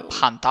Blood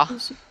Hunter.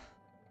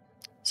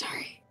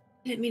 Sorry,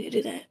 I didn't mean to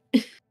do that.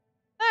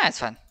 It's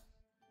fine.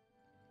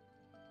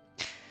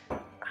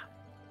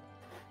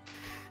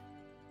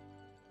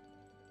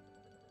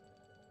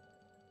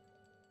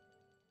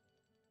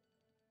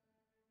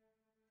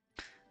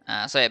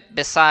 So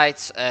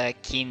besides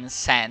keen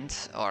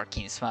scent or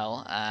keen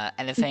smell,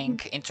 anything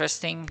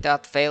interesting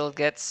that Vale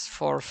gets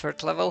for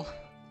 3rd level?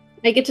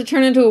 I get to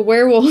turn into a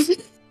werewolf.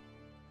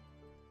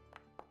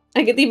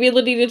 I get the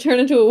ability to turn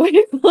into a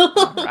werewolf.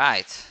 All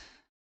right.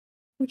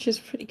 Which is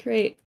pretty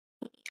great.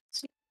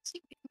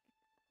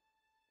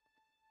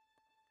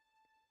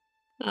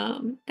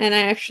 And I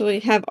actually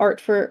have art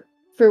for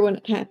when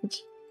it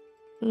happens.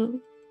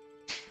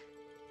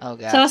 Oh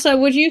god. Sasa,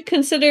 would you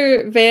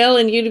consider Vale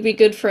and you to be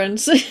good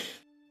friends?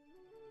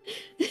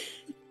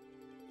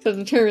 So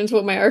determines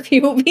what my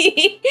RP will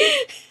be.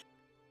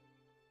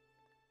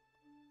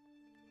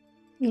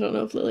 I don't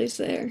know if Lily's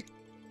there.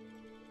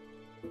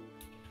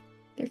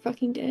 They're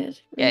fucking dead.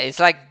 Yeah, it's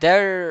like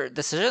their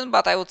decision,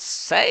 but I would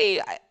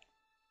say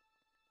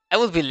I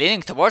would be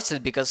leaning towards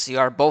it because you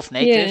are both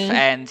native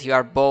and you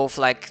are both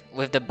like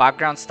with the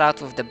background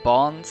stat with the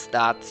bonds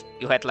that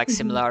you had like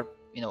similar,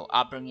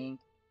 upbringing,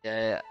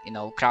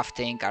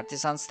 crafting,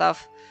 artisan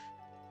stuff.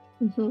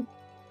 So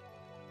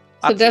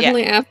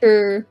definitely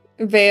after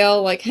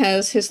Vale like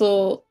has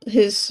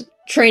his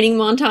training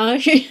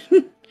montage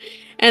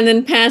and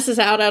then passes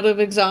out of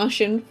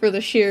exhaustion for the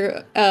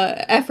sheer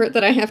effort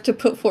that I have to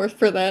put forth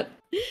for that.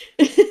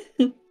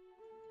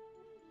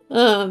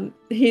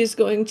 He's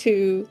going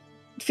to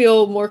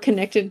feel more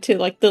connected to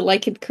like the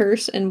Lycan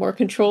curse and more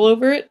control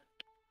over it.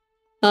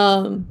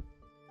 And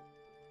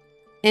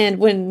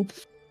when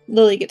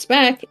Lily gets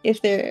back,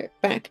 if they're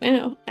back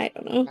now, I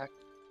don't know.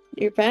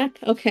 You're back?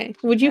 Okay.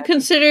 Would you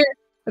consider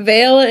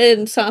Vale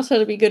and Sasa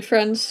to be good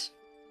friends?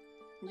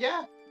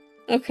 Yeah.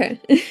 Okay.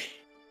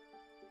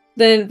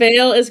 Then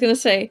Vale is gonna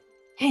say,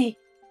 "Hey,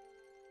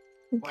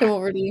 come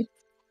over to you.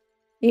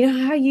 You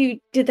know how you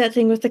did that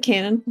thing with the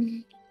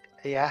cannon?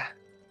 Yeah.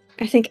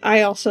 I think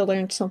I also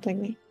learned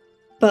something.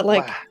 But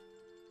like,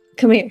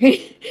 come here."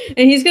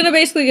 And he's gonna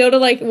basically go to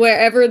like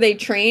wherever they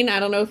train. I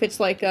don't know if it's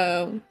like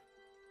an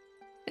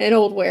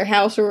old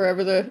warehouse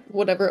or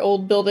whatever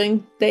old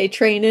building they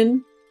train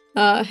in.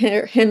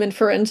 Him and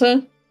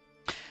Forenza.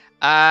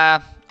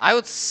 I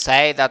would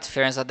say that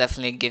Firenze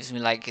definitely gives me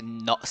like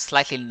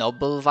slightly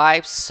noble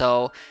vibes.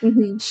 So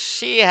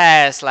she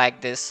has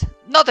like this,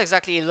 not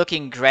exactly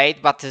looking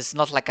great, but it's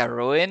not like a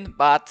ruin,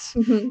 but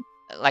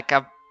like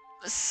a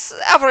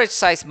average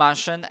size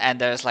mansion, and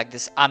there's like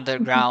this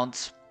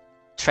underground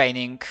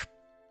training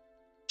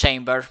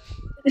chamber.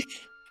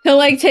 He'll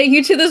like take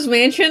you to this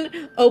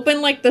mansion,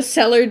 open like the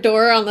cellar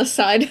door on the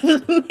side of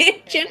the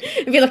mansion,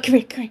 and be like, "Come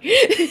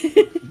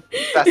here."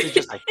 That's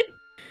just like,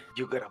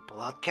 you got a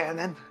blood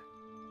cannon?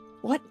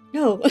 What?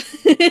 No.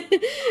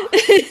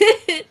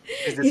 He's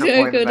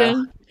gonna go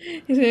down.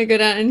 He's gonna go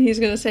down and he's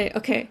gonna say,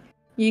 "Okay,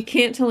 you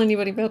can't tell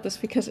anybody about this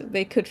because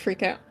they could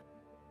freak out.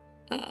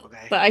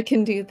 But I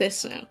can do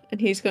this now."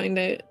 And he's going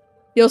to.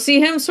 You'll see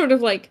him sort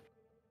of like.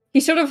 He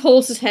sort of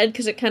holds his head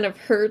because it kind of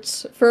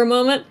hurts for a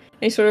moment.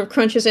 And he sort of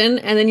crunches in,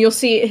 and then you'll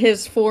see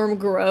his form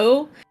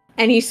grow,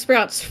 and he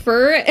sprouts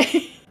fur, and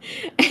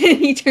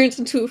he turns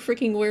into a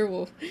freaking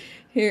werewolf.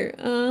 Here,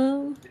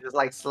 He's just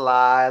like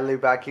slightly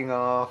backing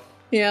off.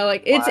 Yeah,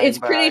 like it's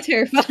pretty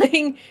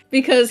terrifying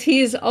because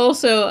he's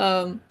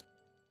also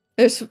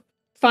there's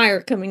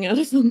fire coming out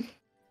of him.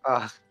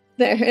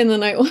 There in the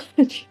Night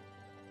Watch.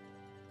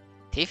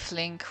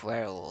 Tiefling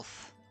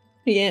werewolf.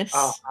 Yes.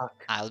 Oh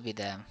fuck. I'll be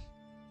them.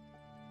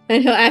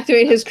 And he'll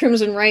activate his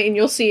Crimson Right, and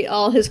you'll see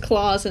all his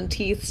claws and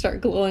teeth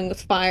start glowing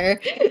with fire.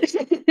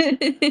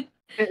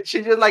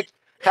 She just like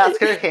has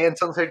her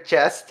hands on her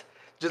chest,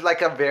 just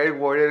like a very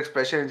worried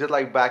expression, and just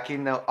like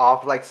backing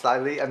off like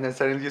slightly, and then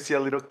suddenly you see a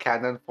little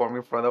cannon form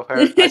in front of her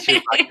as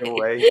she's backing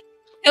away.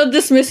 He'll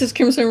dismiss his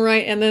Crimson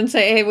Right and then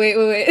say, "Hey, wait.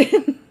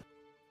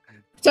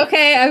 It's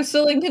okay, I'm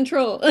still in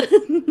control."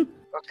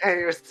 Okay,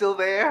 you're still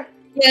there?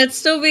 Yeah, it's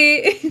still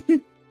me.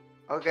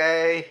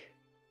 Okay.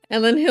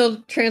 And then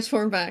he'll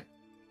transform back.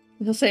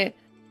 He'll say,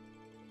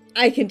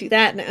 "I can do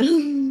that now."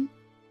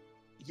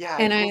 Yeah,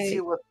 and we'll see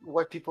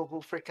what people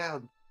will freak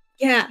out.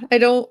 Yeah, I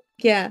don't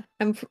think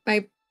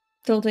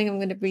I'm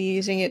going to be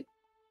using it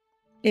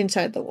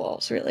inside the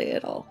walls really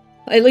at all.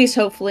 At least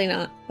hopefully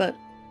not, but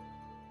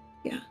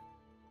yeah.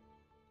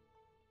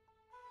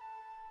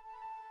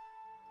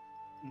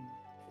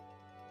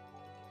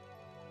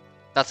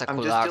 That's a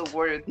cool art. I'm just still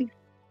worried.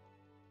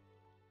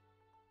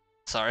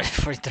 Sorry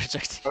for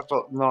interjecting.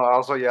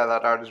 Also, yeah,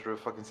 that art is really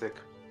fucking sick.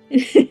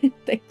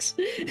 Thanks.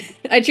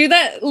 I drew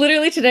that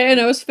literally today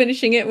and I was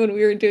finishing it when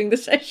we were doing the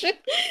session.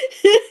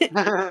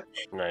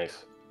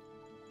 Nice.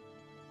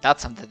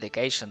 That's some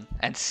dedication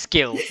and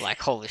skill, like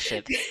holy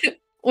shit.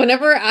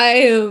 Whenever I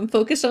am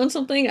focused on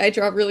something, I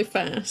draw really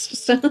fast.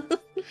 So.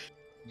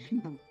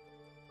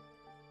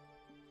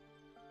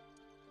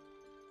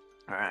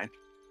 Alright.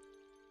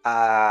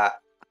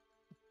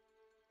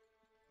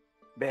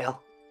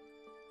 Belle.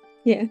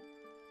 Yeah.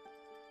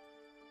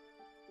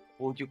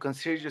 Would you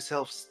consider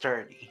yourself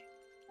sturdy?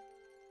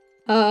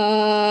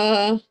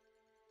 In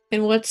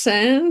what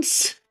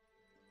sense?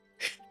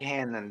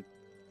 Cannon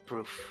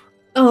proof.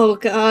 Oh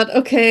god,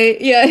 okay.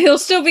 Yeah, he'll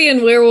still be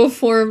in werewolf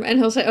form and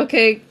he'll say,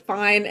 okay,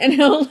 fine, and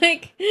he'll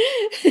like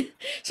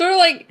sort of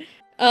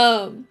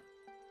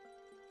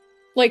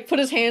like put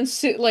his hands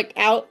to, like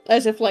out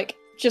as if like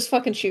just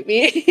fucking shoot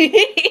me.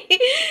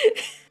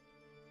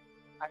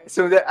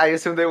 I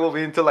assume they will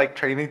be into like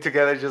training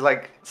together, just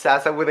like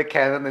Sasa with a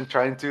cannon and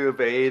trying to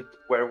evade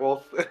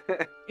werewolf.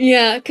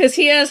 Yeah, because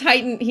he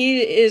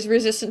is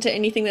resistant to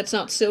anything that's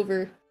not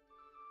silver.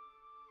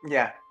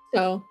 Yeah,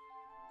 So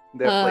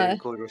they're playing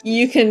cool with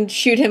you this. can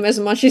shoot him as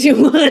much as you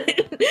want.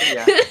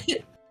 Yeah.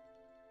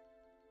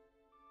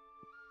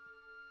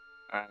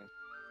 Alright.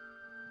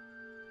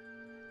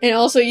 And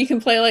also you can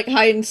play like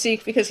hide and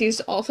seek because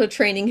he's also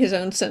training his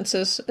own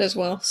senses as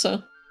well,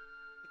 so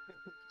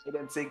I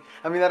don't think.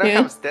 I mean, I don't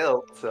Yeah. have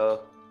stealth,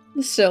 so.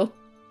 still.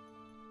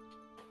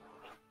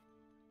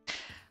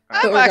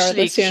 I'm But actually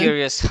regardless, yeah.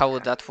 curious how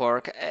would that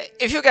work.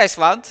 If you guys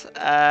want,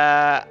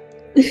 I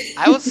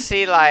would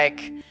see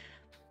like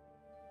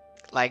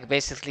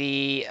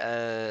basically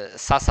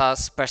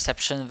Sasa's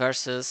perception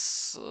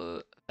versus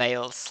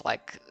Vale's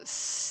like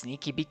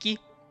sneaky beaky.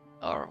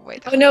 Or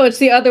wait. Oh no, it's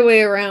the other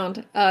way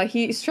around.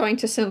 He's trying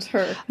to sense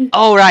her.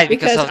 Oh right,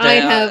 because of the I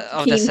have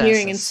of the keen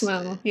hearing and senses.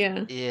 smell.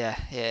 Yeah. Yeah.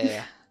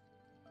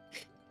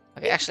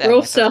 Okay, actually,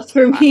 Roll stealth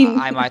for me.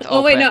 I might open.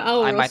 Oh wait, no,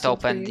 I'll I roll might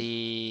stealth for open you.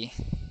 the.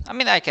 I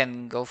mean, I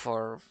can go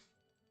for.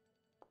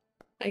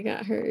 I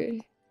got her.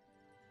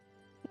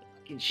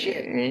 Fucking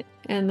shit. Alright,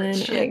 and then I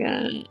Shit.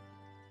 got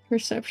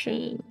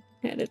perception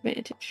at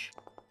advantage.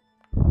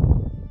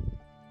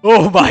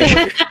 Oh my!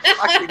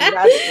 Fucking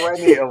that's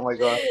 20. Oh my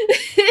god.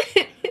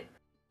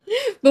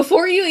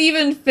 Before you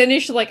even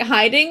finish like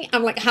hiding,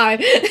 I'm like, hi.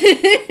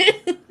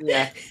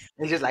 Yeah.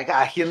 It's just like,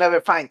 he'll never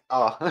find.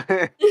 Oh.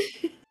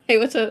 Hey,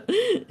 what's up?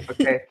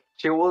 Okay.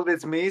 She will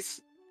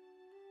dismiss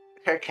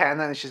her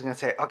cannon and she's gonna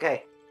say,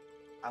 okay,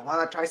 I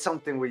wanna try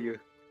something with you.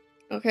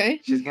 Okay.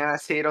 She's gonna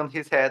sit on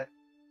his head,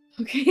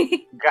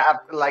 Okay.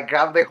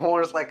 grab the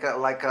horns like a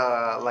Like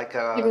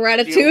steel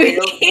Ratatouille.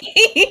 wheel.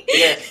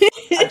 Yes.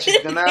 And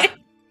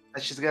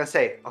she's gonna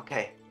say,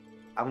 okay,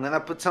 I'm gonna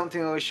put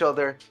something on your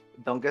shoulder.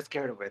 Don't get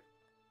scared of it.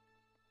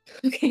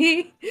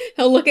 Okay.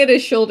 He'll look at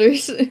his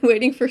shoulders,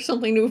 waiting for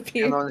something to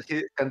appear. And on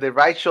the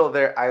right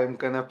shoulder, I'm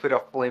gonna put a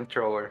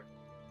flamethrower.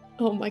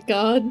 Oh my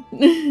god.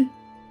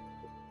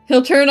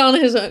 He'll turn on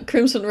his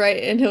crimson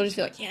right and he'll just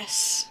be like,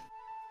 yes.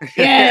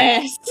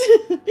 Yes!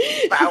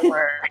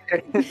 Power.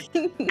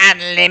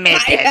 Unlimited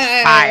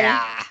Fire!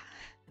 fire.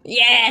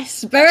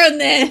 Yes! Burn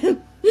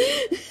them!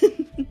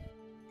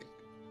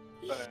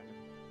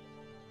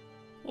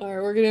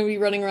 Alright, we're gonna be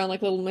running around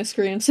like little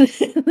miscreants. And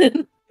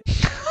then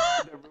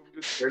The room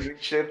just burning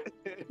shit.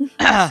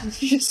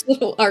 just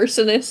little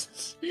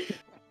arsonists.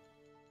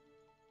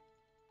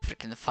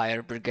 Freaking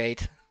fire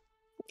brigade.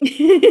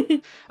 Yeah.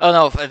 Oh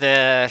no,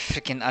 the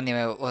freaking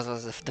anime what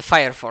was it? The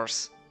Fire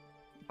Force.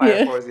 Fire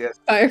Yeah. Force, yes.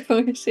 Fire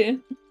Force, yeah.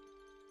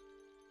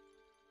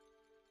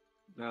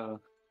 No.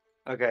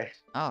 Okay.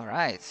 All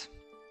right.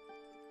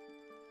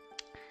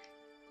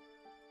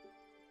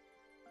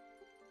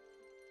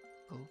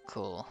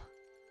 Cool.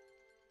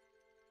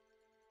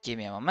 Give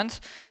me a moment.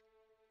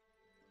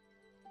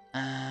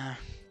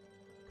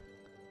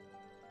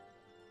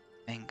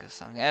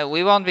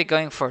 We won't be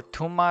going for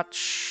too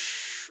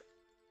much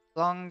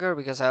longer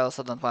because I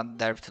also don't want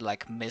Derp to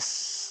like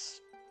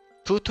miss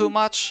too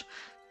much.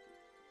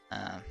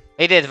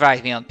 He did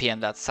write me on PM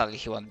that sadly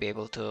he won't be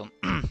able to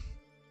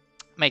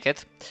make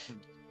it.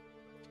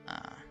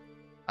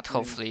 But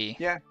hopefully,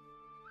 Yeah.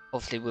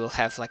 hopefully we'll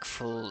have like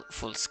full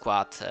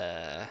squad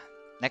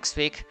next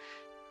week.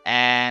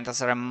 And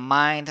as a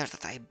reminder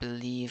that I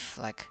believe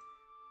like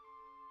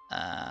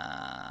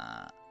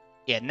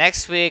yeah,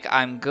 next week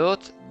I'm good,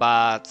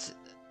 but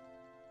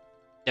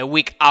the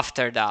week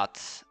after that,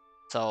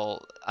 so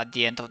at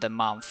the end of the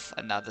month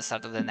and at the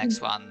start of the next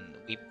one,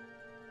 we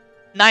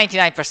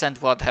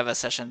 99% won't have a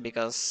session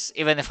because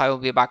even if I will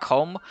be back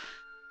home,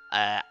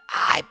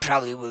 I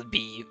probably will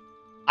be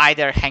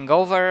either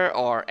hangover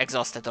or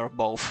exhausted or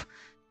both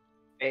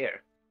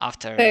Fair.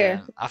 after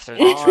Fair. after the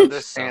trip.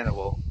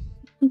 Understandable.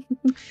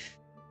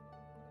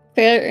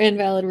 Fair and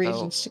valid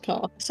reasons to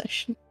call off a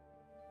session.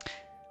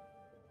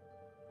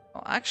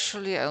 Oh,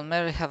 actually, I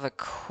merely have a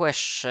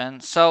question.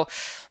 So,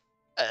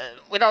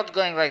 without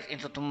going like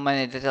into too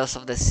many details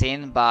of the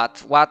scene, but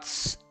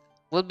what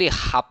will be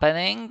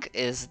happening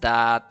is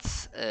that,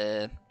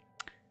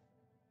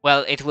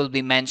 well, it will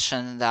be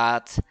mentioned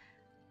that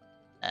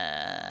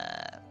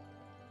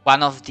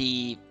one of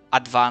the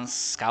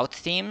advanced scout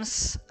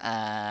teams,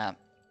 the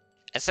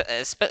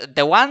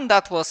one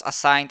that was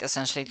assigned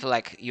essentially to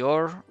like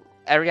your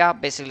area,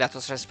 basically that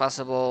was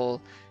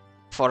responsible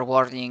for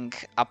warning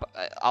up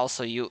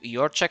also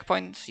your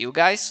checkpoint, you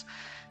guys,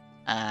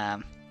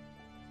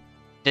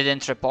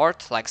 didn't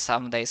report. Like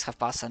some days have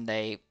passed and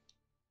they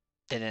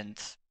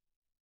didn't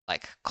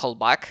like call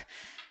back,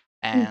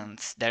 and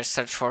there's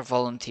search for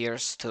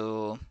volunteers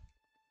to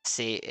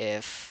see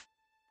if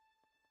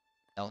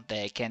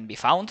they can be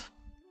found.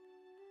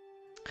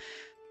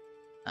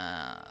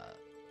 Not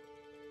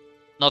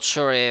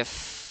sure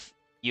if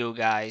you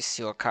guys,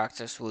 your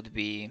characters would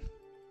be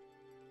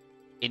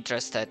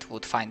interested,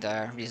 would find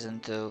a reason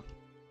to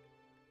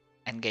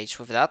engage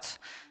with that.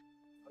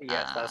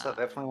 Yes, that's a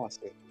definitely one.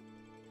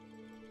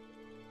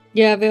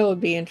 Yeah, Vale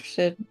would be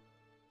interested.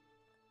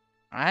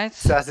 Right?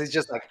 Sassy's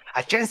just like,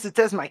 a chance to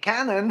test my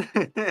cannon.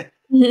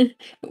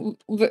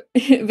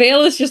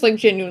 Vale is just like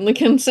genuinely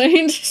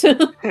concerned. So.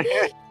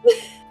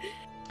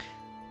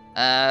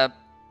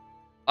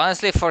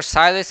 Honestly, for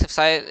Silas,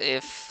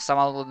 if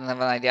someone wouldn't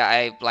have an idea,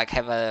 I like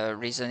have a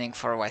reasoning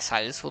for why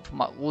Silas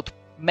would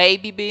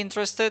maybe be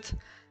interested.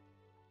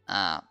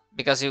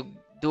 Because you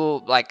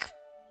do like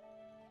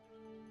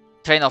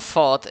train of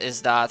thought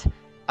is that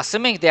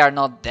assuming they are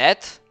not dead,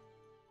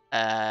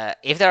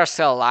 if they are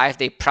still alive,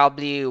 they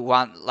probably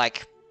want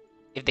like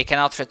if they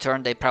cannot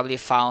return, they probably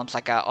found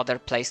like a other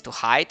place to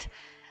hide,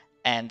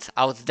 and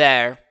out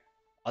there,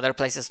 other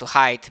places to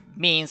hide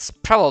means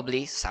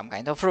probably some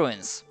kind of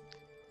ruins.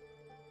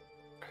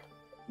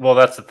 Well,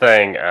 that's the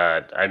thing.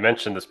 I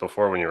mentioned this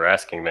before when you were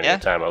asking many Yeah? a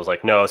time. I was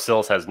like, no,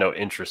 Sills has no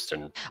interest in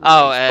ruins,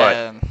 Oh,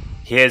 but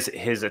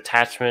his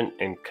attachment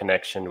and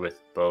connection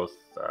with both,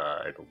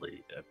 I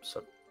believe,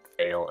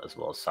 Vale as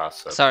well as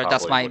Sasa. Sorry,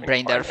 that's probably my would brain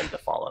incline there. him to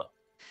follow.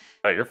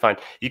 Oh, you're fine.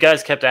 You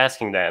guys kept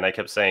asking that, and I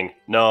kept saying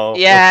no.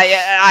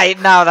 yeah. I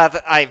now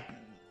that I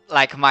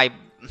like my.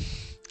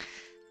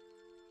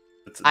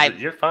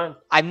 You're fine.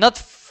 I'm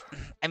not.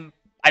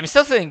 I'm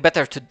still feeling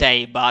better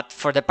today, but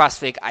for the past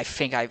week, I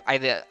think I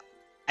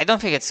don't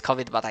think it's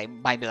COVID, but I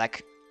might be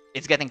like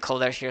it's getting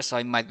colder here, so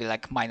I might be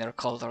like minor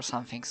cold or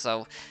something.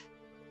 So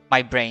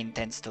my brain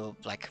tends to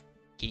like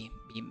be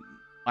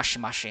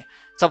mushy.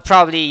 So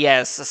probably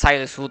yes,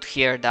 Silas would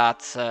hear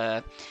that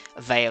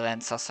Vale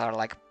and Sasar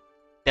like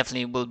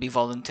definitely will be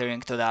volunteering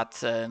to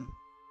that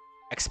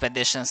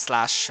expedition /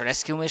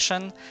 rescue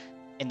mission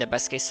in the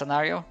best case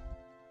scenario.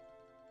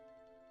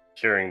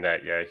 Hearing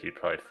that, yeah, he'd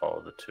probably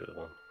follow the two of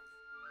them.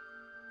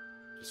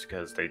 Just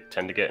because they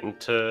tend to get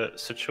into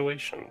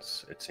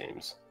situations, it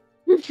seems.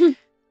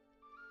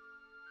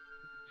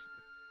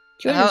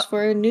 Join us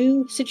for a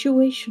new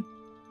situation.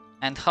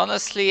 And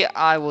honestly,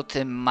 I would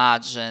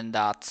imagine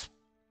that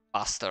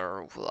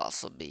Buster will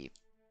also be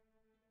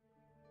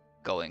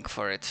going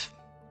for it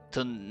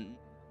to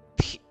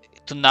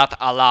not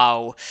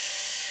allow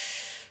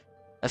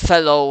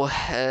fellow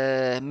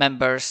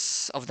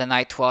members of the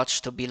Night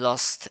Watch to be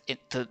lost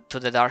to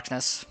the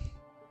darkness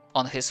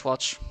on his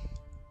watch.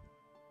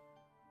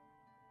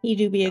 You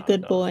do be a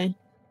good boy.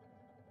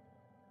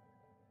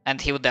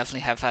 And he would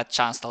definitely have a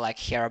chance to like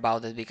hear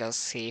about it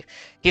because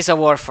he's a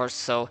warforged.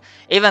 So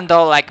even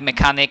though like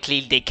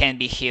mechanically they can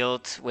be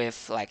healed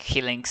with like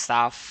healing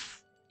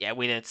stuff, yeah,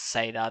 we did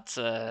say that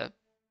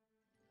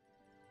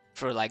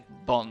through like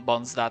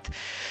bonds that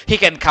he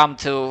can come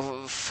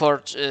to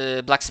forge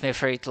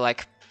blacksmithery to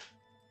like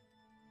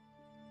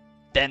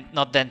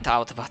not dent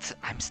out, but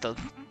I'm still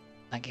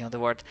thinking of the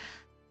word.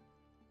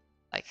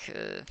 Like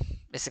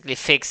basically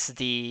fix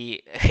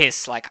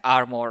his like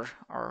armor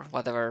or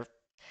whatever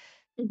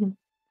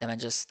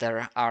damages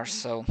there are,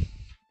 so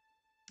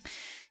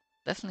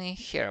definitely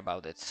hear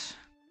about it.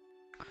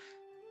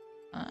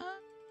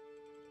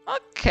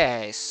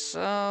 Okay,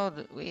 so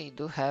we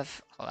do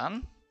have. Hold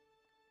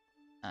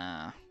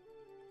on.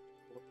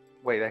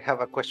 Wait, I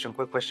have a question.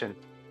 Quick question,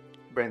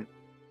 Brent.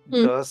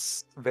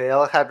 Does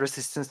Vale have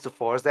resistance to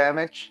force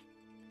damage?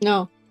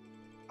 No.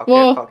 Okay,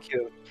 well, fuck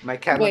you. My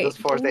cannon does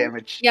force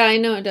damage. Yeah, I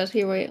know it does.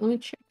 Here, wait, let me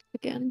check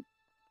again.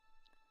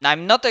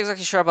 I'm not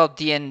exactly sure about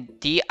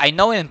D&D. I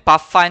know in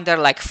Pathfinder,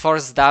 like,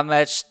 force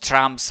damage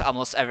trumps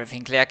almost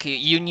everything. Like,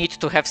 you need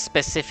to have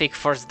specific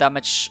force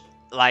damage,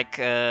 like,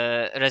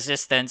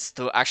 resistance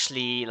to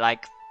actually,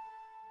 like,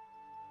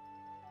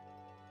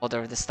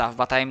 order the stuff.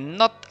 But I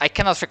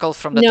cannot recall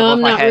from the top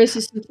of my head. No, I'm not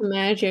resistant to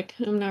magic.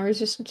 I'm not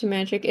resistant to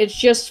magic. It's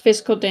just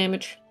physical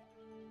damage.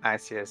 I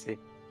see.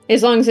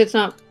 As long as it's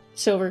not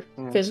silver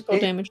physical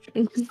damage.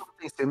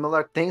 Something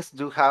similar. Things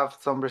do have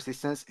some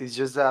resistance. It's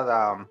just that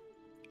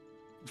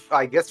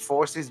I guess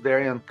force is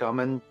very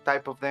uncommon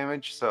type of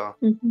damage, so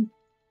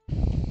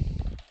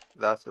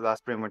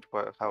that's pretty much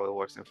how it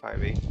works in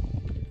 5e.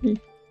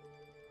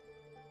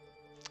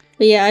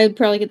 But yeah, I'd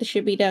probably get the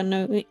shit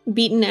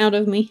beaten out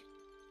of me.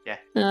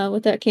 Yeah.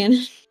 With that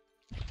cannon.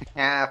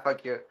 Yeah,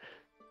 fuck you.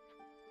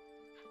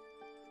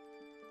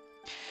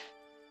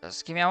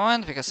 Just give me a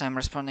moment because I'm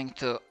responding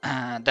to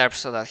Derp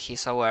so that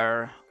he's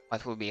aware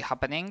what will be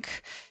happening.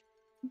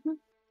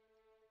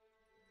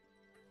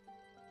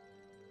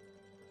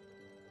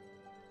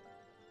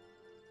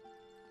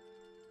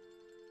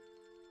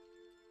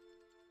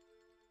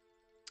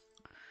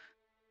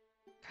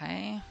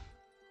 Okay.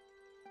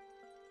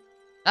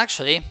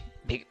 Actually,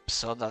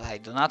 so that I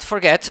do not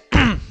forget.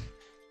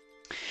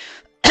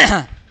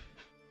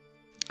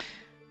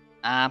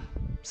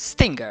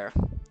 Stinger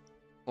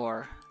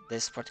for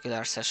this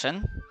particular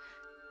session.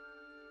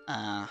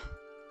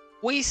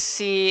 We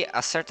see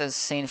a certain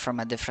scene from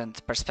a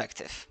different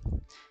perspective.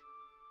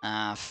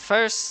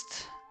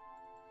 First,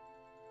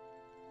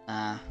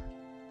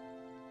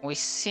 we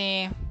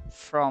see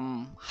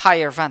from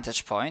higher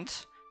vantage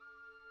point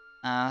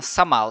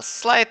Samal,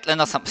 slightly,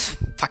 no, some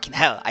fucking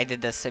hell, I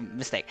did the same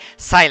mistake.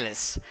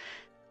 Silas,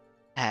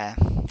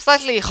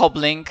 slightly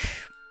hobbling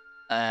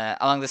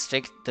along the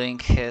street, doing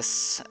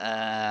his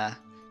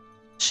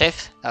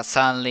shift. That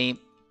suddenly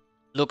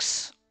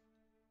looks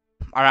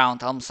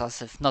around, almost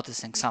as if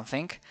noticing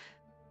something,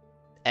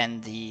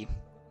 and the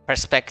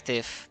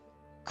perspective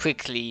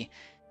quickly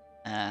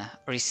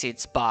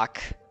recedes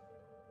back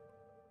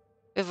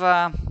with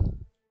a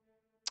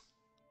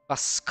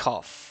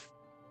scoff.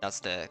 That's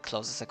the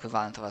closest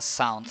equivalent of a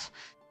sound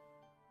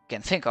you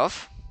can think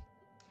of.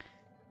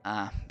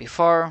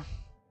 Before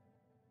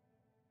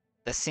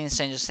the scene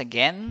changes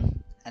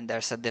again, and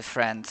there's a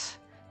different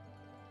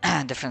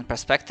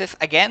perspective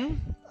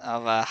again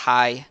of a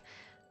high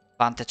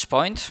vantage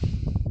point.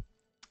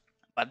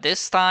 But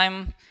this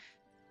time,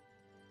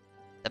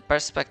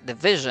 the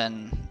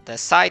vision, the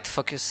sight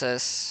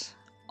focuses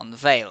on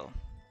Vale,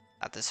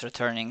 that is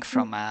returning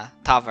from a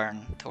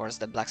tavern towards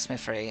the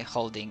blacksmithery,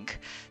 holding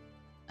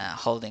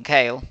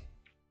ale.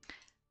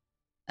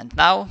 And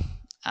now,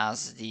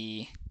 as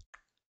we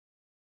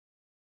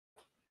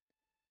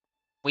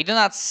do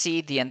not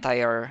see the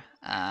entire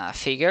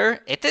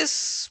figure. It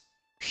is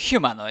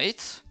humanoid,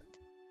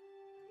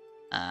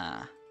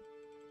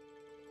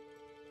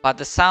 but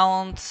the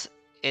sound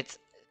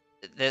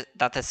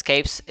that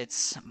escapes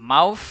its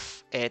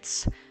mouth,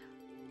 it's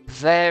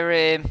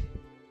very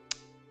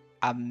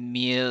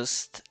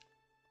amused,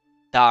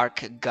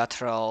 dark,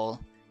 guttural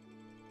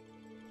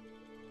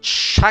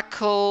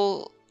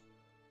chuckle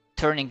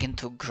turning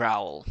into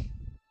growl.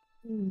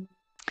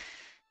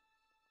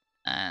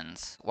 And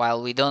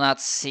while we do not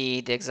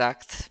see the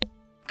exact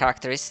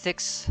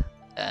characteristics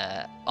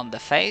on the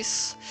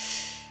face,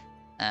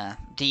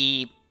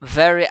 the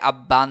very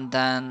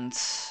abundant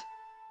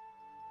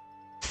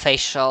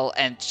facial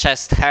and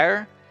chest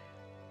hair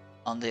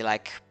on the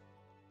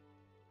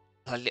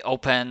slightly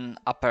open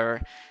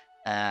upper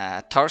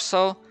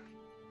torso,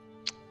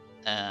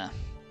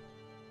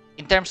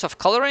 in terms of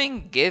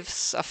coloring,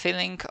 gives a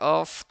feeling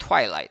of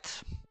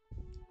twilight.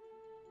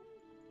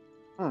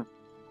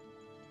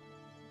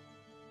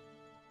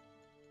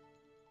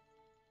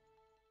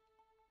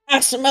 I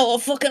smell a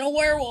fucking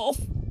werewolf.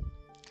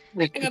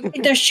 I'm gonna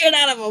beat the shit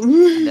out of him.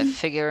 And the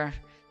figure,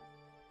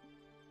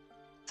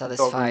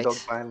 satisfied, Dog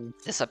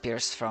violence.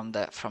 disappears from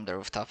the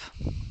rooftop.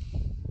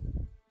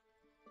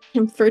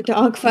 I'm for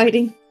dog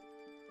fighting.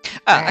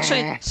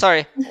 Actually,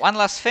 sorry. One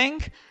last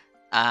thing.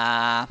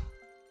 As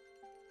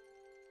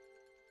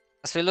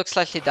we look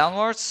slightly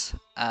downwards,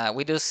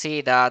 we do see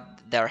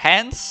that their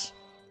hands,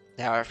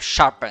 they are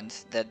sharpened.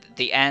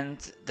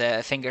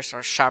 The fingers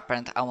are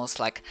sharpened, almost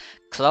like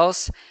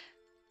claws.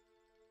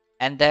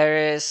 And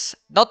there is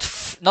not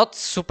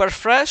super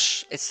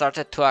fresh. It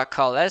started to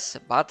coalesce,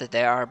 but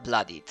they are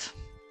bloodied.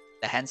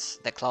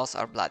 The claws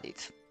are bloodied.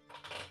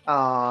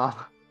 I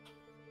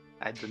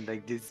don't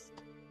like this.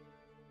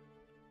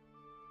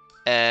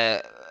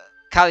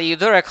 Kali, you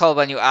do recall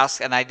when you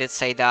asked, and I did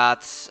say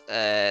that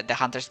the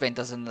Hunter's Bane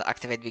doesn't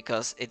activate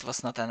because it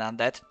was not an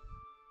undead.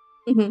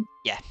 Mm-hmm.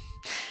 Yeah.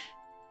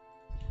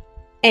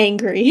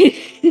 Angry.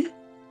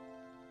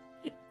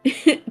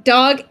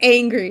 Dog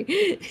angry.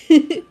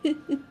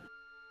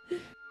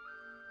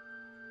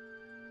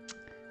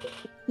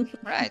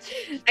 Right.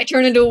 I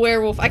turn into a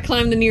werewolf. I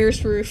climb the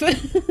nearest roof.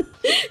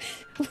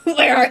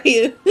 Where are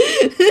you?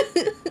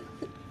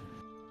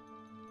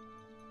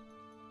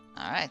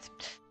 Alright.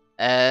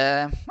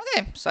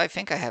 Okay, so I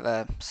think I have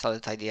a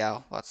solid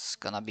idea what's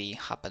gonna be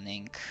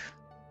happening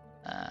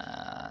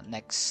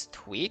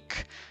next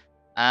week.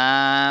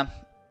 Do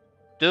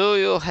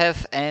you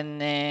have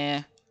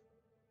any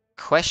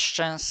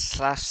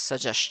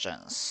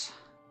questions/suggestions?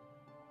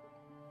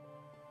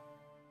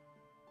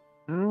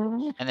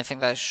 Anything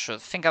that I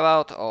should think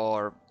about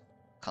or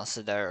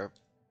consider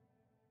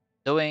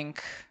doing?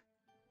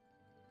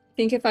 I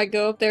think if I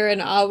go up there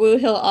and Awu,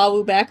 he'll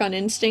Awu back on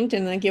instinct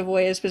and then give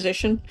away his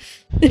position.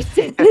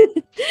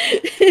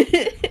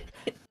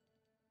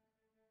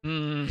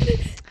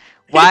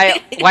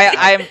 Why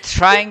I'm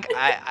trying?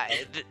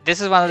 This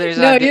is one of the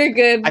reasons. No, you're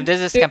good. And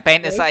this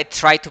campaign is I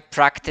try to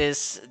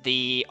practice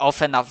the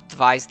often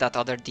advice that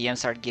other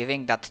DMs are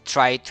giving, that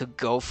try to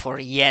go for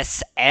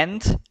yes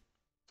and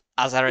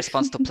as a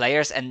response to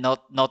players, and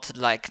not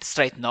like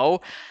straight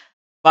no.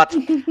 But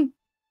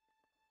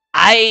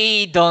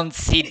I don't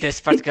see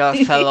this particular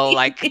fellow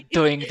like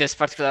doing this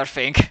particular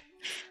thing.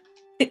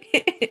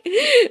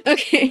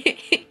 Okay.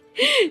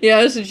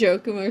 Yeah, it's a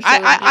joke.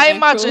 I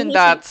imagine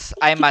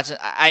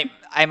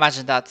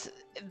that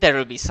there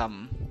will be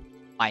some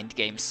mind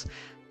games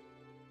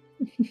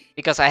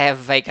because I have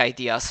vague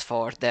ideas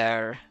for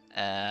their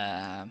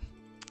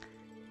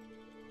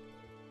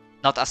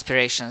not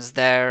aspirations,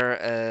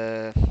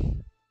 their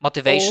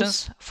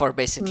motivations for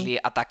basically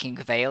attacking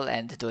Vale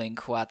and doing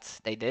what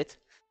they did.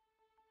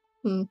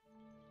 And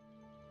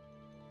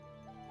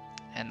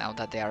now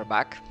that they are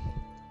back.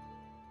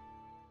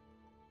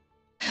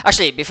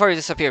 Actually, before you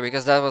disappear,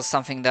 because that was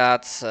something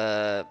that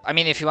I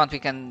mean, if you want, we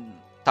can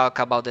talk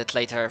about it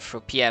later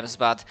through PMs.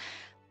 But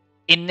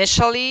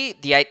initially,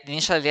 the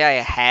initial idea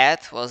I had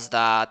was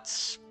that,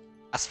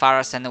 as far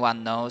as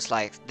anyone knows,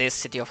 like this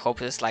City of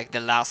Hope is like the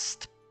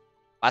last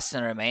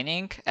bastion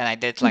remaining, and I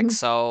did like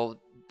so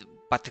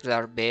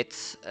particular bit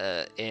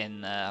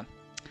in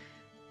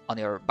on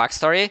your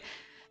backstory.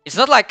 It's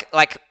not like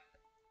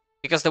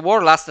because the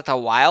war lasted a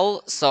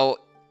while, so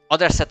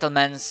other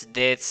settlements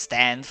did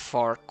stand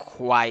for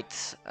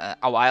quite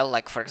a while.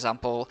 Like for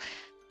example,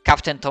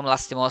 Captain Tom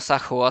Lastimosa,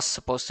 who was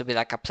supposed to be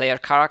like a player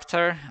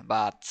character,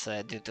 but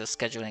due to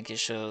scheduling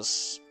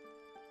issues,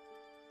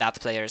 that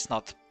player is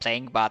not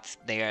playing. But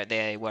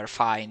they were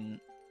fine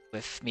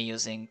with me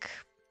using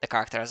the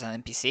character as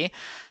an NPC.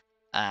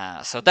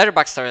 So their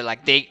backstory,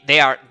 like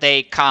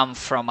they come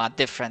from a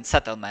different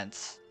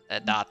settlement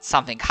that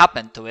something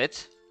happened to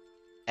it,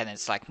 and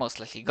it's like most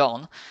likely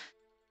gone.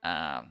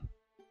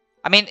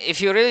 I mean, if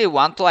you really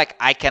want to, like,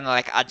 I can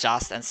like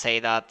adjust and say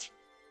that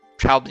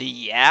probably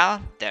yeah,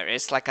 there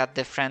is like a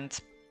different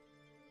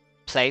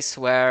place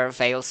where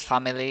Vale's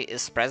family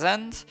is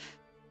present.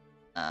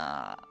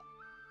 I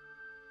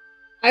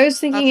was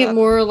thinking it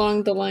more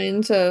along the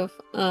lines of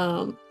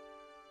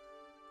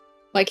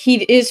like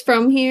he is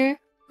from here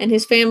and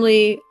his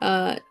family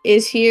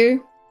is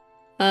here,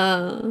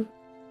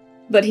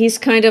 but he's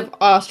kind of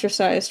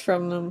ostracized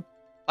from them.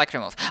 Like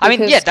removed. I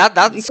mean, yeah,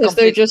 that's because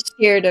they're just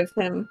scared of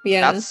him.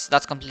 Yeah,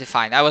 that's completely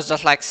fine. I was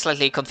just like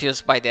slightly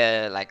confused by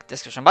the like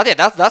description, but yeah,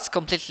 that's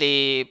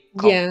completely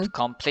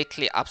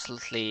completely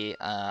absolutely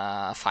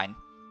fine.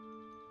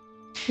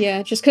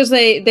 Yeah, just because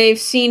they've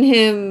seen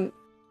him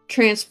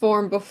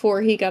transform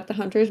before he got the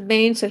Hunter's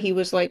Bane, so he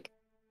was like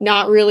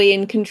not really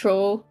in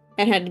control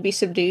and had to be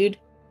subdued,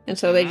 and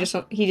so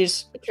he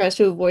just tries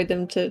to avoid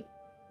them to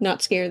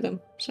not scare them.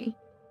 So.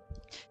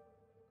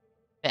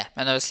 Yeah,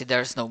 and obviously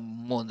there's no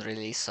moon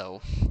really,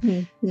 so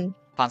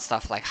fun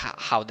stuff like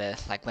how the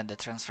like when the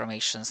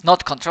transformations,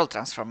 not controlled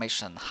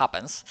transformation,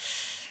 happens.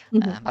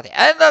 But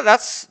yeah,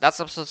 that's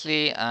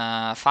absolutely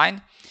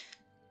fine.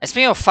 And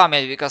speaking of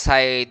family, because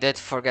I did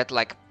forget,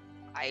 like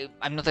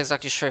I'm not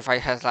exactly sure if I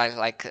had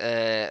like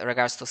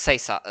regards to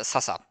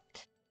Sasa,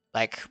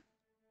 like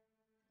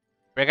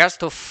regards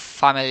to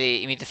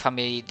family, immediate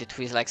family. Did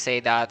we like say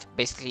that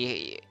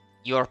basically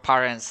your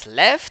parents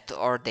left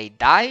or they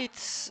died?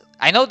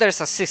 I know there's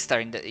a sister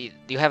in the.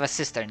 You have a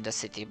sister in the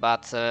city,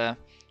 but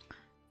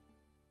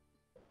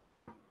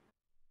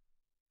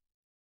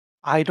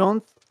I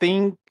don't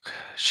think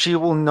she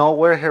will know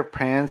where her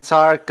parents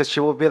are because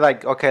she will be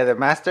like, okay, the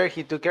master,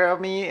 he took care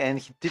of me and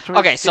he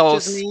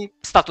teaches me.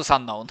 Status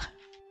unknown.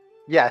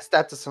 Yeah,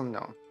 status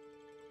unknown.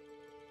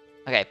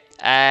 Okay.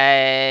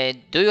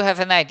 Do you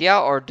have an idea,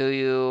 or do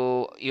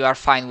you are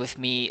fine with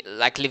me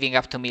like living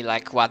up to me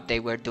like what they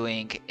were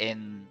doing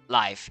in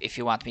life? If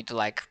you want me to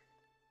like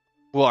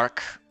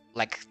work,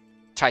 like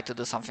try to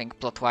do something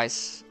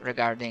plot-wise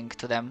regarding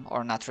to them,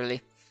 or not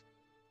really?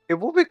 It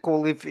would be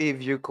cool if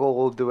you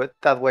could do it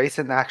that way. It's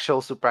an actual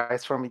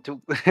surprise for me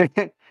too.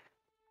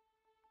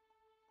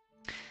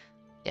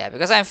 Yeah,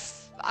 because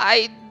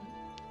I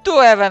do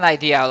have an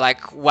idea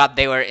like what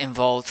they were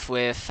involved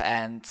with,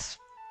 and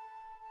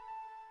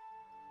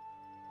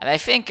I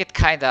think it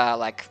kind of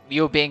like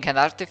you being an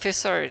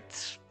artificer,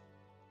 it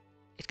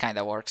kind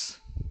of works.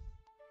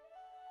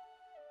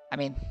 I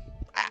mean,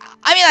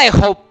 I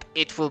hope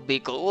it will be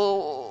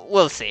cool.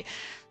 We'll see.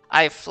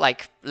 I've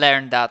like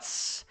learned that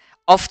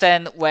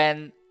often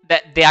when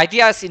the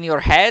ideas in your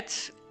head,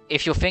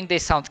 if you think they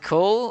sound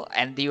cool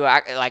and you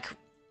like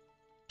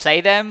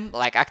play them,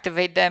 like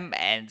activate them,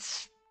 and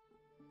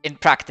in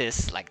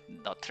practice, like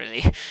not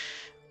really,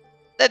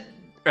 the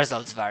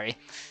results vary.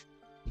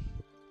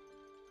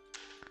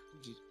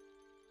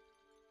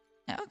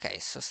 Yeah, okay,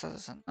 so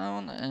status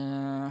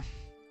unknown.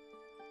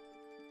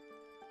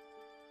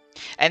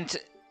 And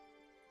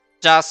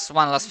just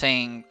one last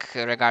thing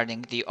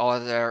regarding the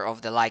order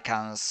of the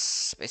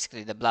Lycans,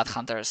 basically the Blood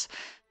Hunters.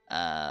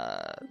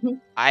 I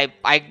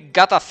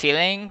got a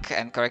feeling,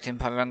 and correct me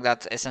if I'm wrong,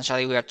 that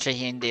essentially we are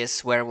treating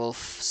this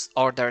werewolf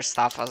order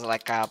stuff as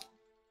like a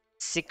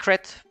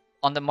secret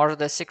on the more of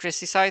the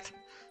secrecy side.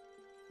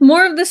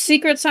 More of the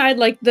secret side,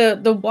 like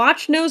the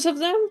watch knows of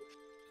them,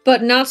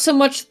 but not so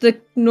much the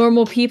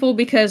normal people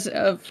because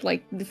of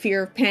like the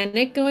fear of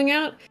panic going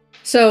out.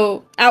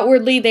 So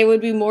outwardly they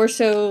would be more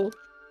so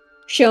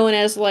shown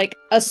as like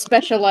a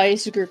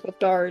specialized group of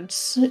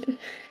guards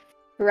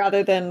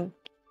rather than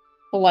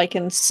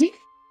Lycans.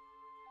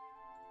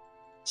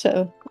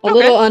 So a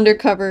little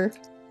undercover.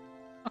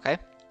 Okay.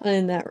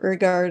 In that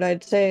regard,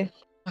 I'd say.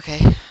 Okay.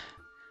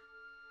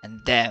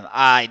 And damn,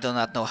 I do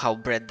not know how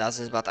Brett does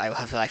this, but I will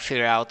have to like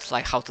figure out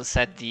like how to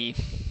set the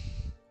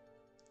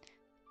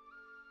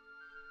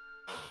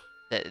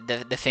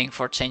thing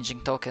for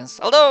changing tokens.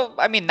 Although,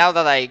 I mean, now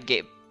that I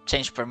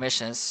change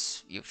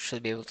permissions, you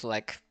should be able to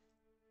like.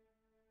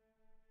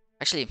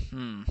 Actually,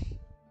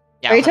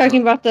 Yeah. Are you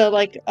talking about the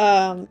like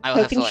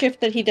token shift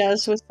that he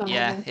does with some?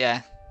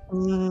 Yeah.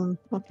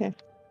 Okay.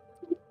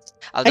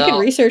 Although, I can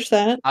research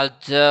that.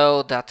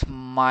 Although that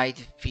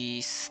might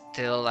be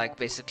still like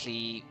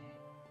basically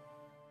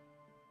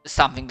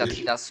something that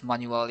he does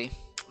manually.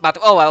 But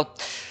oh well,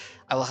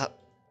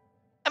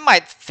 I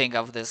might think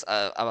of this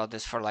about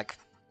this for like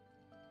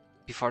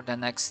before the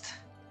next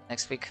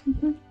week.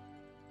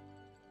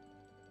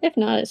 If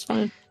not, it's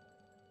fine.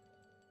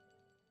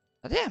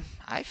 But yeah,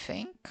 I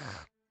think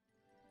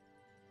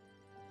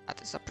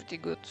that is a pretty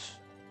good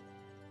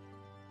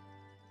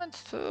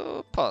moment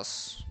to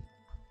pause.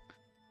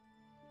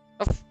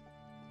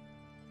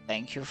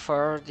 Thank you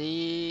for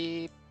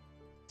the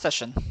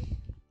session.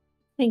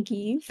 Thank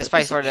you.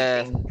 Despite for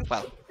the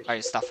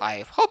various stuff,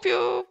 I hope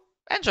you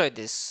enjoyed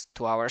these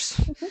 2 hours.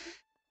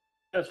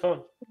 That's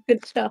fun.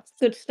 Good stuff.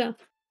 Good stuff.